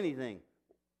not do anything.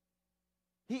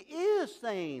 He is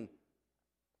saying,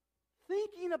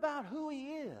 thinking about who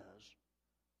He is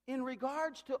in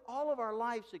regards to all of our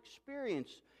life's experience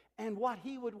and what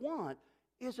He would want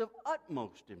is of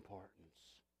utmost importance.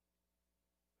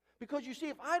 Because you see,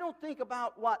 if I don't think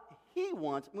about what He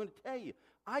wants, I'm going to tell you,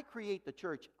 I create the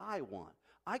church I want.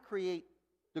 I create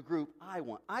the group I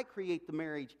want. I create the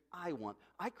marriage I want.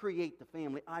 I create the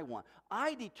family I want.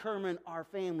 I determine our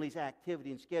family's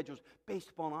activity and schedules based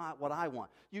upon what I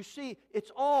want. You see,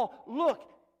 it's all, look,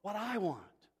 what I want.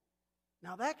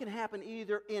 Now that can happen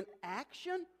either in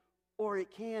action or it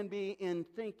can be in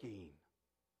thinking.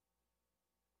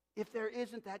 If there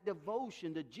isn't that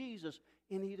devotion to Jesus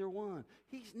in either one.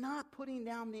 He's not putting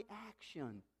down the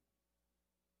action.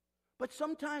 But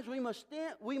sometimes we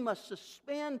must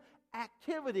suspend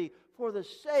activity for the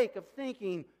sake of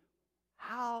thinking,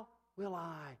 how will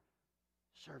I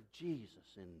serve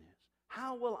Jesus in this?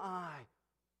 How will I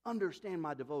understand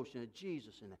my devotion to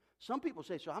Jesus in that? Some people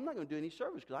say, so I'm not going to do any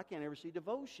service because I can't ever see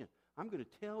devotion. I'm going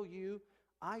to tell you,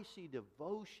 I see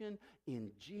devotion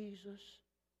in Jesus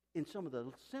in some of the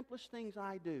simplest things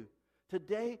I do.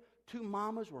 Today, 2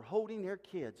 mamas were holding their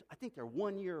kids. I think they're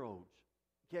 1-year-olds.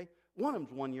 Okay? One of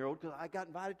them's 1-year-old because I got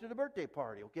invited to the birthday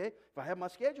party, okay? If I have my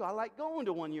schedule, I like going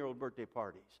to 1-year-old birthday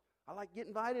parties. I like getting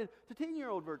invited to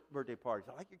 10-year-old birthday parties.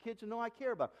 I like your kids to know I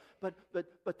care about them.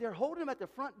 But they're holding them at the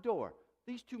front door.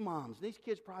 These 2 moms, these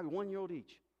kids probably 1-year-old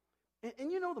each. And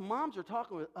you know, the moms are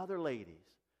talking with other ladies.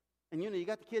 And you know, you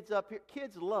got the kids up here.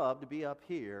 Kids love to be up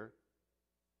here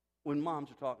when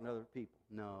moms are talking to other people.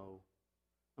 No.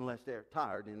 Unless they're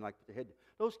tired and like put their head down.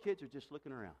 Those kids are just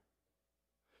looking around.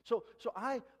 So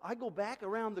I go back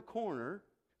around the corner.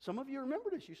 Some of you remember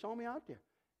this. You saw me out there.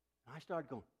 And I started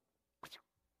going.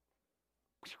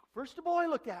 First the boy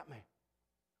looked at me.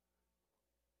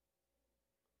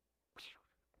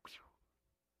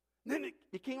 And then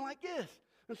it came like this.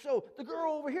 And so the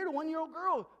girl over here, the 1-year-old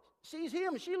girl, sees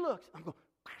him and she looks. I'm going.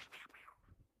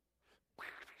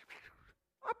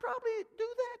 I probably do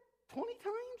that 20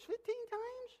 times, 15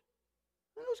 times.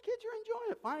 And those kids are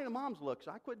enjoying it. Finally, the moms look,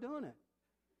 so I quit doing it.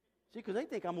 See, because they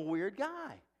think I'm a weird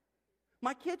guy.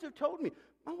 My kids have told me,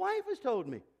 my wife has told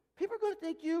me, people are going to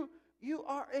think you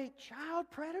are a child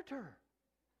predator.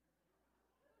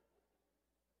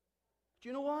 But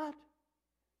you know what?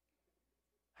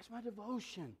 That's my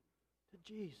devotion to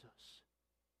Jesus.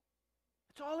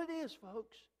 That's all it is,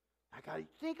 folks. I got to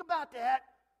think about that.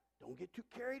 Don't get too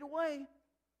carried away.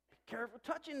 Be careful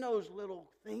touching those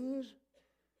little things.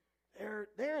 They're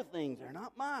their things. They're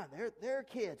not mine. They're their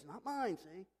kids, not mine,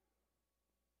 see?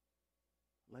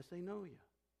 Unless they know you.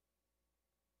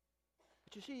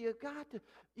 But you see, you got to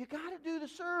do the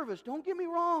service. Don't get me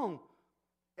wrong.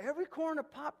 Every corn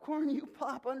of popcorn you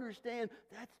pop, understand,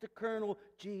 that's the kernel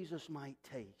Jesus might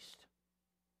taste.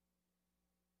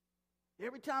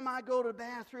 Every time I go to the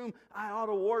bathroom, I ought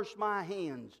to wash my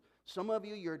hands. Some of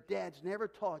you, your dads never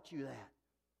taught you that.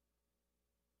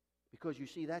 Because you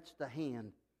see, that's the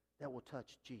hand that will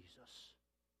touch Jesus.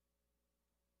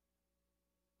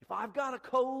 If I've got a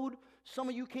code, some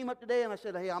of you came up today and I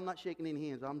said, hey, I'm not shaking any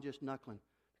hands. I'm just knuckling.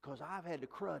 Because I've had the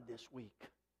crud this week.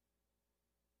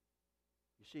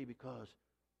 You see, because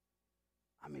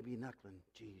I may be knuckling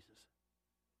Jesus.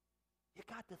 You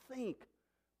got to think.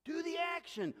 Do the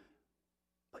action.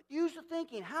 But use the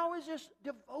thinking. How is this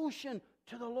devotion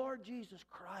to the Lord Jesus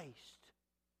Christ?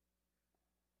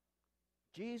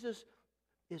 Jesus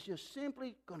is just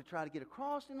simply going to try to get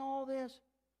across in all this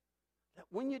that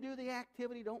when you do the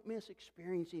activity, don't miss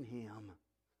experiencing Him.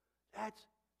 That's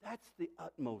the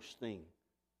utmost thing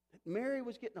that Mary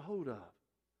was getting a hold of.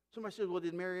 Somebody says, well,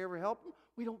 did Mary ever help him?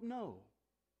 We don't know.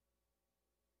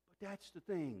 But that's the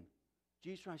thing.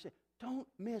 Jesus trying to say, don't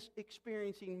miss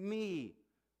experiencing me,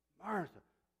 Martha.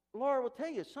 Laura will tell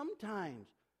you sometimes,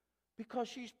 because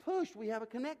she's pushed, we have a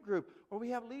connect group or we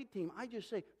have a lead team. I just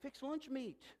say, fix lunch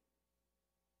meat.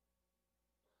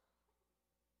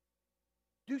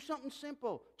 Do something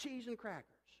simple, cheese and crackers.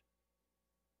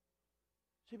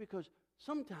 See, because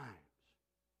sometimes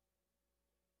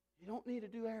you don't need to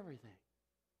do everything.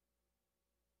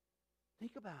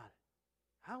 Think about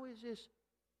it. How is this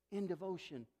in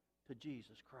devotion to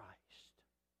Jesus Christ?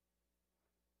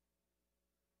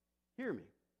 Hear me.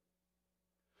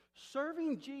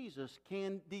 Serving Jesus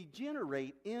can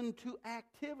degenerate into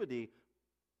activity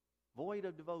void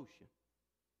of devotion.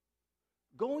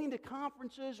 Going to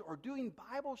conferences or doing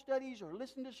Bible studies or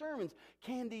listening to sermons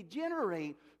can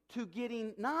degenerate to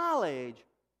getting knowledge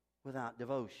without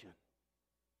devotion.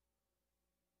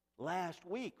 Last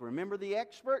week, remember the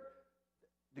expert?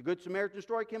 The Good Samaritan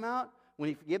story came out. When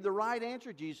he gave the right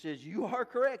answer, Jesus says, you are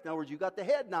correct. In other words, you got the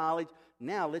head knowledge.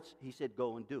 Now he said,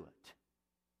 go and do it.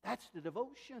 That's the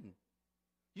devotion.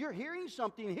 You're hearing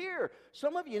something here.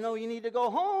 Some of you know you need to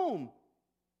go home.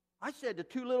 I said to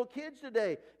two little kids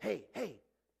today, hey,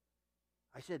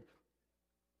 I said,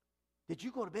 did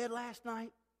you go to bed last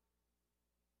night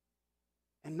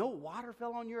and no water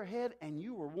fell on your head and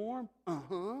you were warm?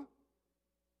 Uh-huh.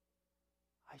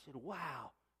 I said,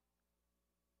 wow,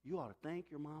 you ought to thank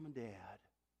your mom and dad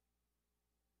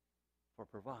for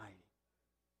providing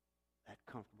that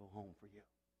comfortable home for you.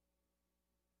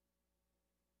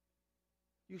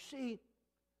 You see,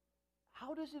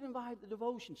 how does it invite the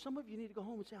devotion? Some of you need to go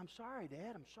home and say, I'm sorry,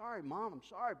 Dad. I'm sorry, Mom. I'm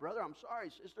sorry, brother. I'm sorry,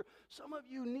 sister. Some of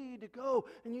you need to go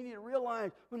and you need to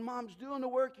realize when Mom's doing the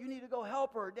work, you need to go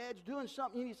help her. Dad's doing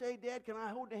something. You need to say, Dad, can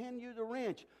I hand you the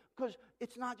wrench? Because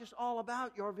it's not just all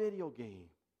about your video game.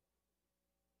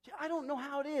 See, I don't know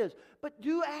how it is, but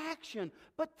do action.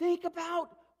 But think about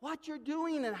what you're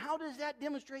doing and how does that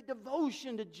demonstrate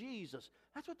devotion to Jesus.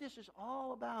 That's what this is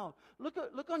all about.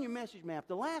 Look on your message map.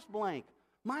 The last blank.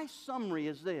 My summary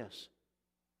is this.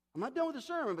 I'm not done with the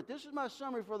sermon, but this is my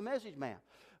summary for the message map.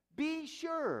 Be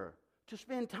sure to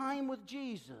spend time with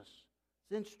Jesus.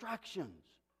 His instructions.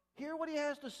 Hear what He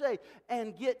has to say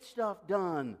and get stuff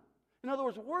done. In other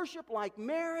words, worship like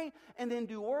Mary and then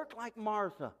do work like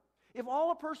Martha. If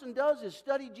all a person does is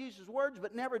study Jesus' words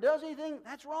but never does anything,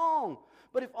 that's wrong.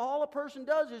 But if all a person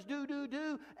does is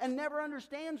do, and never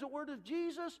understands the word of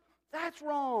Jesus, that's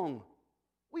wrong.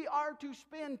 We are to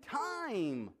spend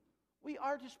time. We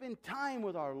are to spend time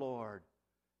with our Lord.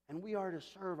 And we are to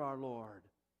serve our Lord.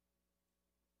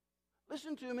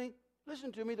 Listen to me.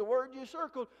 Listen to me. The word you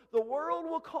circled. The world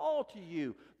will call to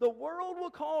you. The world will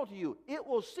call to you. It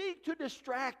will seek to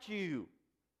distract you.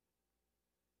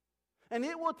 And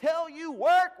it will tell you,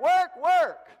 work, work,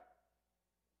 work.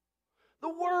 The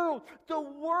world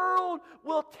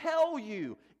will tell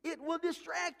you. It will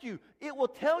distract you. It will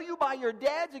tell you by your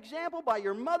dad's example, by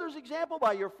your mother's example,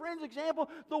 by your friend's example.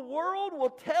 The world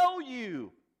will tell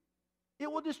you.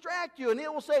 It will distract you, and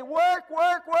it will say, work,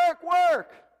 work, work,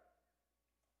 work.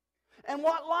 And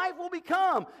what life will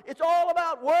become, it's all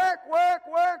about work, work,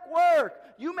 work, work.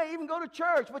 You may even go to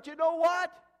church, but you know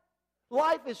what?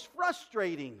 Life is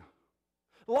frustrating.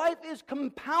 Life is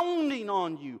compounding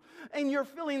on you, and you're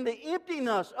feeling the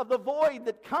emptiness of the void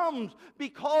that comes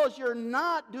because you're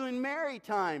not doing Mary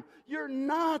time. You're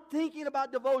not thinking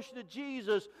about devotion to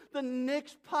Jesus. The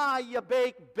next pie you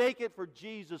bake it for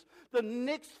Jesus. The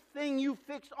next thing you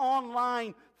fix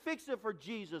online, fix it for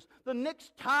Jesus. The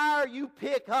next tire you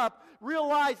pick up,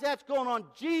 realize that's going on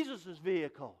Jesus'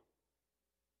 vehicle.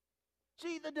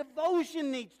 See, the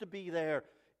devotion needs to be there.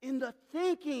 In the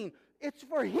thinking, it's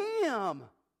for Him.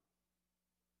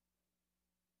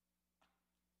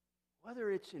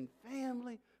 Whether it's in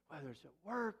family, whether it's at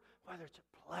work, whether it's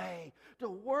at play, the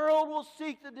world will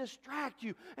seek to distract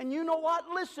you. And you know what?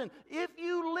 Listen, if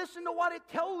you listen to what it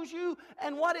tells you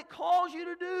and what it calls you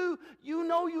to do, you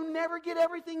know you never get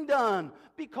everything done,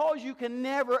 because you can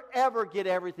never, ever get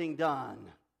everything done.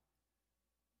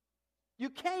 You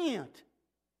can't.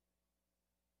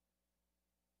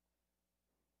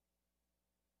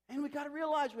 And we got to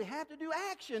realize we have to do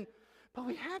action, but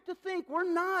we have to think we're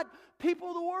not people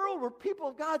of the world. We're people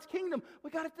of God's kingdom. We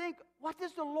got to think, what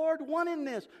does the Lord want in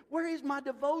this? Where is my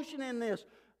devotion in this?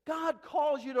 God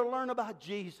calls you to learn about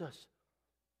Jesus.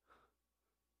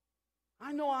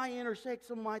 I know I intersect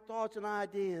some of my thoughts and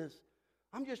ideas.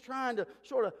 I'm just trying to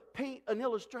sort of paint an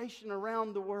illustration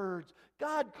around the words.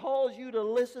 God calls you to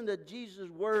listen to Jesus'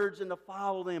 words and to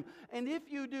follow them. And if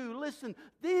you do, listen,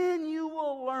 then you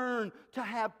will learn to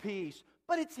have peace.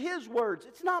 But it's His words.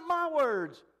 It's not my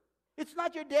words. It's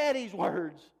not your daddy's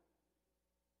words.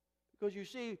 Because you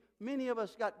see, many of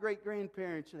us got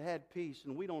great-grandparents that had peace,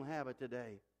 and we don't have it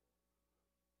today.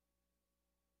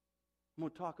 I'm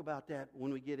going to talk about that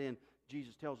when we get in.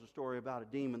 Jesus tells a story about a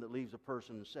demon that leaves a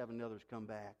person and 7 others come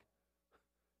back.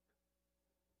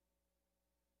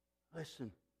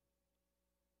 Listen,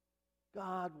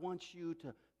 God wants you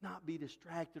to not be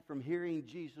distracted from hearing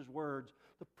Jesus' words.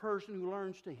 The person who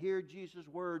learns to hear Jesus'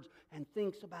 words and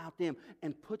thinks about them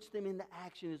and puts them into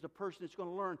action is the person that's going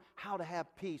to learn how to have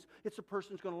peace. It's the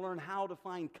person who's going to learn how to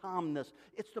find calmness.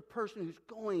 It's the person who's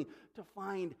going to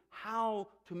find how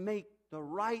to make the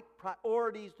right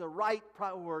priorities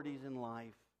in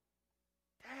life.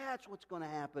 That's what's going to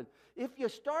happen. If you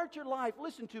start your life,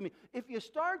 listen to me, if you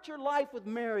start your life with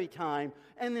Mary time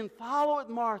and then follow it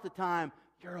Martha time,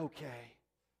 you're okay.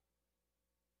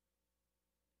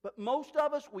 But most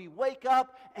of us, we wake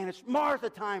up and it's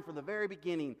Martha time from the very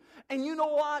beginning. And you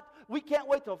know what? We can't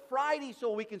wait till Friday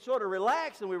so we can sort of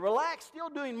relax. And we relax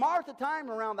still doing Martha time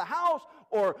around the house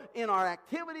or in our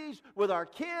activities with our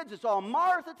kids. It's all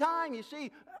Martha time. You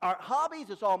see, our hobbies,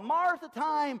 it's all Martha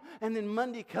time. And then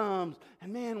Monday comes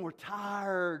and man, we're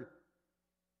tired.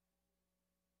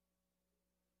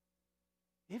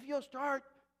 If you'll start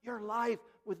your life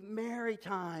with Mary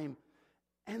time,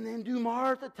 and then do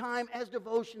Martha time as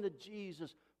devotion to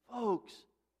Jesus, folks,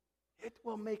 it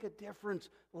will make a difference.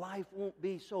 Life won't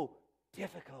be so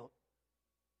difficult.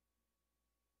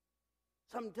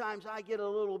 Sometimes I get a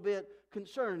little bit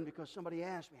concerned because somebody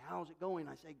asks me, how's it going?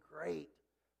 I say, great.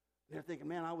 And they're thinking,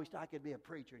 man, I wish I could be a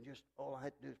preacher and just all I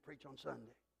had to do is preach on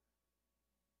Sunday.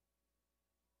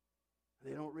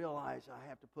 They don't realize I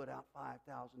have to put out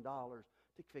 $5,000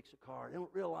 to fix a car. They don't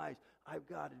realize I've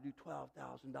got to do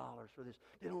 $12,000 for this.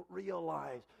 They don't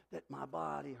realize that my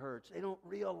body hurts. They don't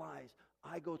realize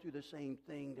I go through the same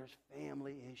thing. There's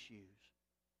family issues.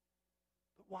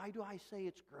 But why do I say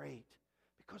it's great?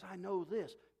 Because I know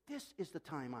this. This is the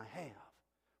time I have.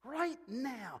 Right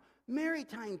now, Mary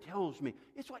time tells me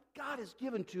it's what God has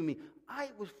given to me.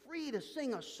 I was free to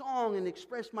sing a song and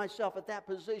express myself at that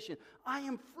position. I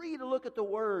am free to look at the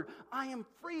Word. I am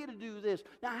free to do this.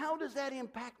 Now, how does that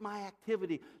impact my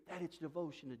activity? That it's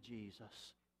devotion to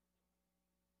Jesus.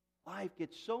 Life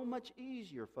gets so much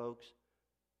easier, folks,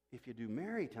 if you do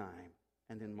Mary time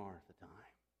and then Martha time.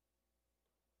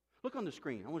 Look on the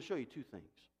screen. I want to show you 2 things.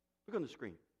 Look on the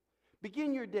screen.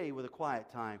 Begin your day with a quiet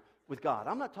time with God.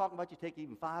 I'm not talking about you take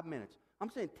even 5 minutes. I'm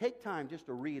saying take time just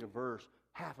to read a verse,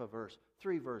 half a verse,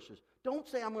 3 verses. Don't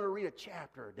say I'm going to read a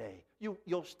chapter a day.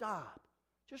 You'll stop.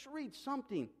 Just read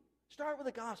something. Start with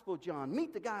the Gospel of John.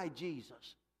 Meet the guy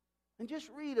Jesus. And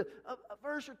just read a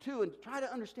verse or 2 and try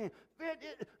to understand.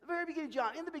 The very beginning of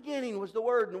John, in the beginning was the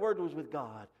Word, and the Word was with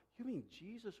God. You mean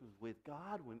Jesus was with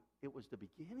God when it was the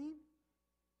beginning?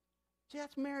 See,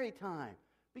 that's Mary time.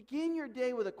 Begin your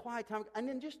day with a quiet time, and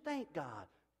then just thank God.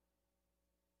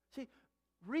 See,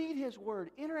 read His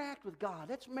Word. Interact with God.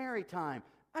 That's Mary time.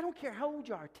 I don't care how old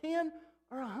you are, 10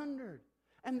 or 100.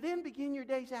 And then begin your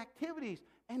day's activities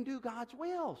and do God's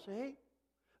will, see?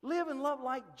 Live and love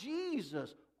like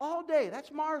Jesus all day.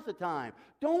 That's Martha time.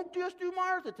 Don't just do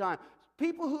Martha time.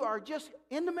 People who are just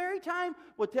into Mary time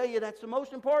will tell you that's the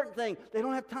most important thing. They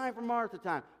don't have time for Martha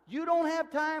time. You don't have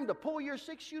time to pull your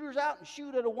 6-shooters out and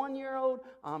shoot at a 1-year-old.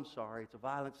 I'm sorry, it's a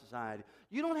violent society.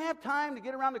 You don't have time to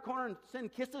get around the corner and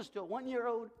send kisses to a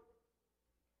 1-year-old.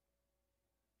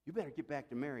 You better get back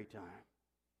to Mary time.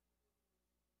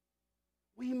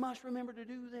 We must remember to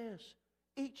do this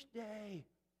each day.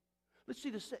 Let's see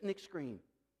the next screen.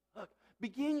 Look,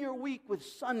 begin your week with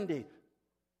Sunday.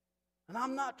 And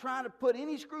I'm not trying to put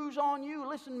any screws on you.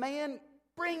 Listen, man,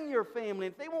 bring your family.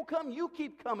 If they won't come, you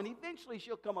keep coming. Eventually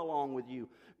she'll come along with you.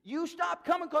 You stop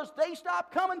coming because they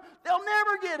stop coming, they'll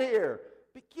never get here.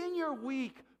 Begin your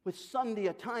week with Sunday,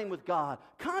 a time with God.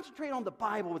 Concentrate on the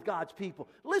Bible with God's people.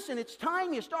 Listen, it's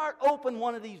time you start open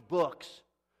one of these books.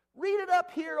 Read it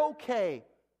up here, okay.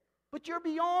 But you're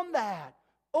beyond that.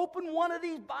 Open one of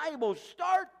these Bibles.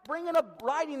 Start bringing a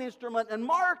writing instrument and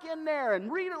mark in there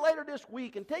and read it later this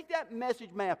week and take that message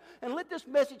map and let this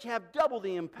message have double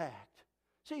the impact.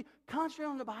 See, concentrate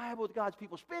on the Bible with God's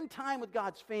people. Spend time with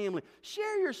God's family.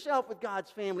 Share yourself with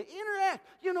God's family. Interact.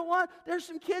 You know what? There's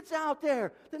some kids out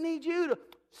there that need you to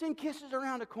send kisses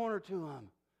around the corner to them.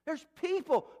 There's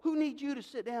people who need you to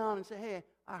sit down and say, hey,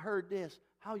 I heard this.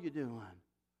 How you doing?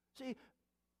 See,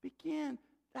 begin.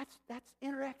 That's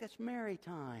interact. That's Mary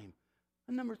time.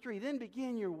 And number 3, then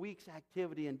begin your week's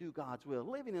activity and do God's will.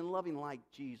 Living and loving like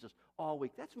Jesus all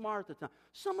week. That's Martha time.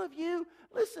 Some of you,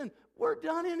 listen, we're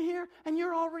done in here and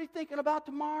you're already thinking about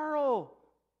tomorrow.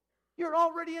 You're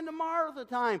already into Martha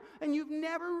time and you've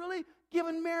never really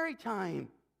given Mary time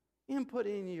input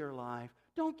into your life.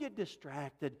 Don't get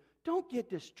distracted. Don't get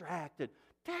distracted.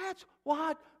 That's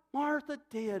what Martha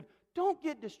did. Don't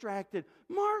get distracted.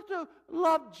 Martha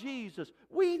loved Jesus.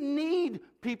 We need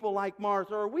people like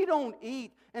Martha, or we don't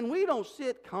eat and we don't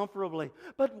sit comfortably.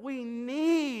 But we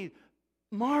need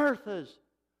Marthas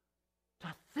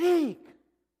to think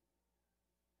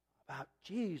about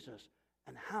Jesus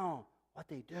and how what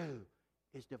they do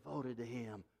is devoted to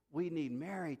Him. We need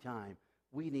Mary time.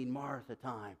 We need Martha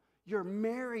time. Your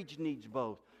marriage needs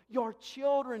both. Your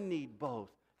children need both.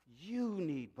 You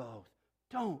need both.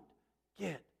 Don't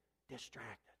get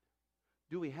distracted.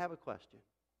 Do we have a question?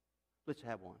 Let's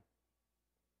have one.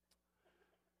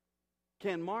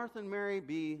 Can Martha and Mary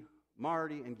be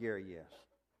Marty and Gary? Yes.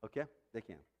 Okay? They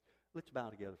can. Let's bow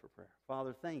together for prayer.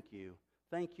 Father, thank you.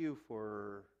 Thank you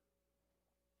for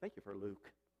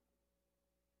Luke.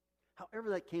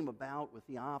 However that came about with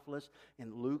Theophilus,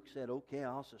 and Luke said, okay,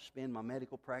 I'll suspend my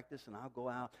medical practice and I'll go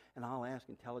out and I'll ask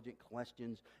intelligent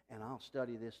questions and I'll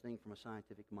study this thing from a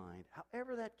scientific mind.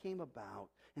 However that came about,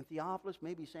 and Theophilus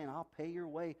may be saying, I'll pay your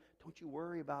way. Don't you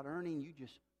worry about earning. You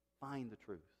just find the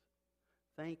truth.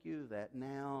 Thank you that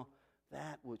now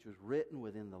that which was written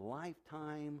within the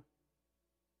lifetime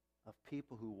of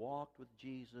people who walked with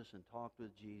Jesus and talked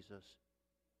with Jesus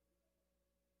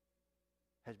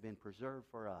has been preserved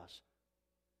for us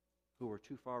who are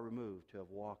too far removed to have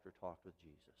walked or talked with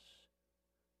Jesus.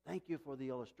 Thank you for the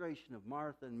illustration of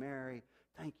Martha and Mary.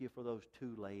 Thank you for those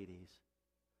 2 ladies.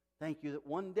 Thank you that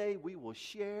one day we will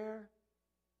share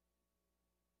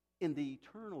in the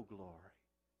eternal glory.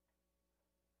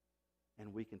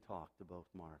 And we can talk to both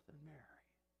Martha and Mary.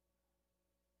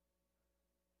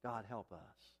 God, help us.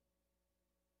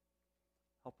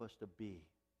 Help us to be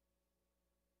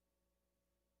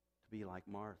like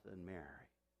Martha and Mary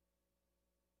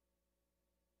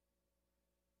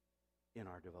in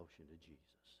our devotion to Jesus.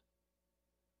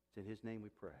 It's in His name we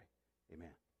pray.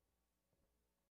 Amen.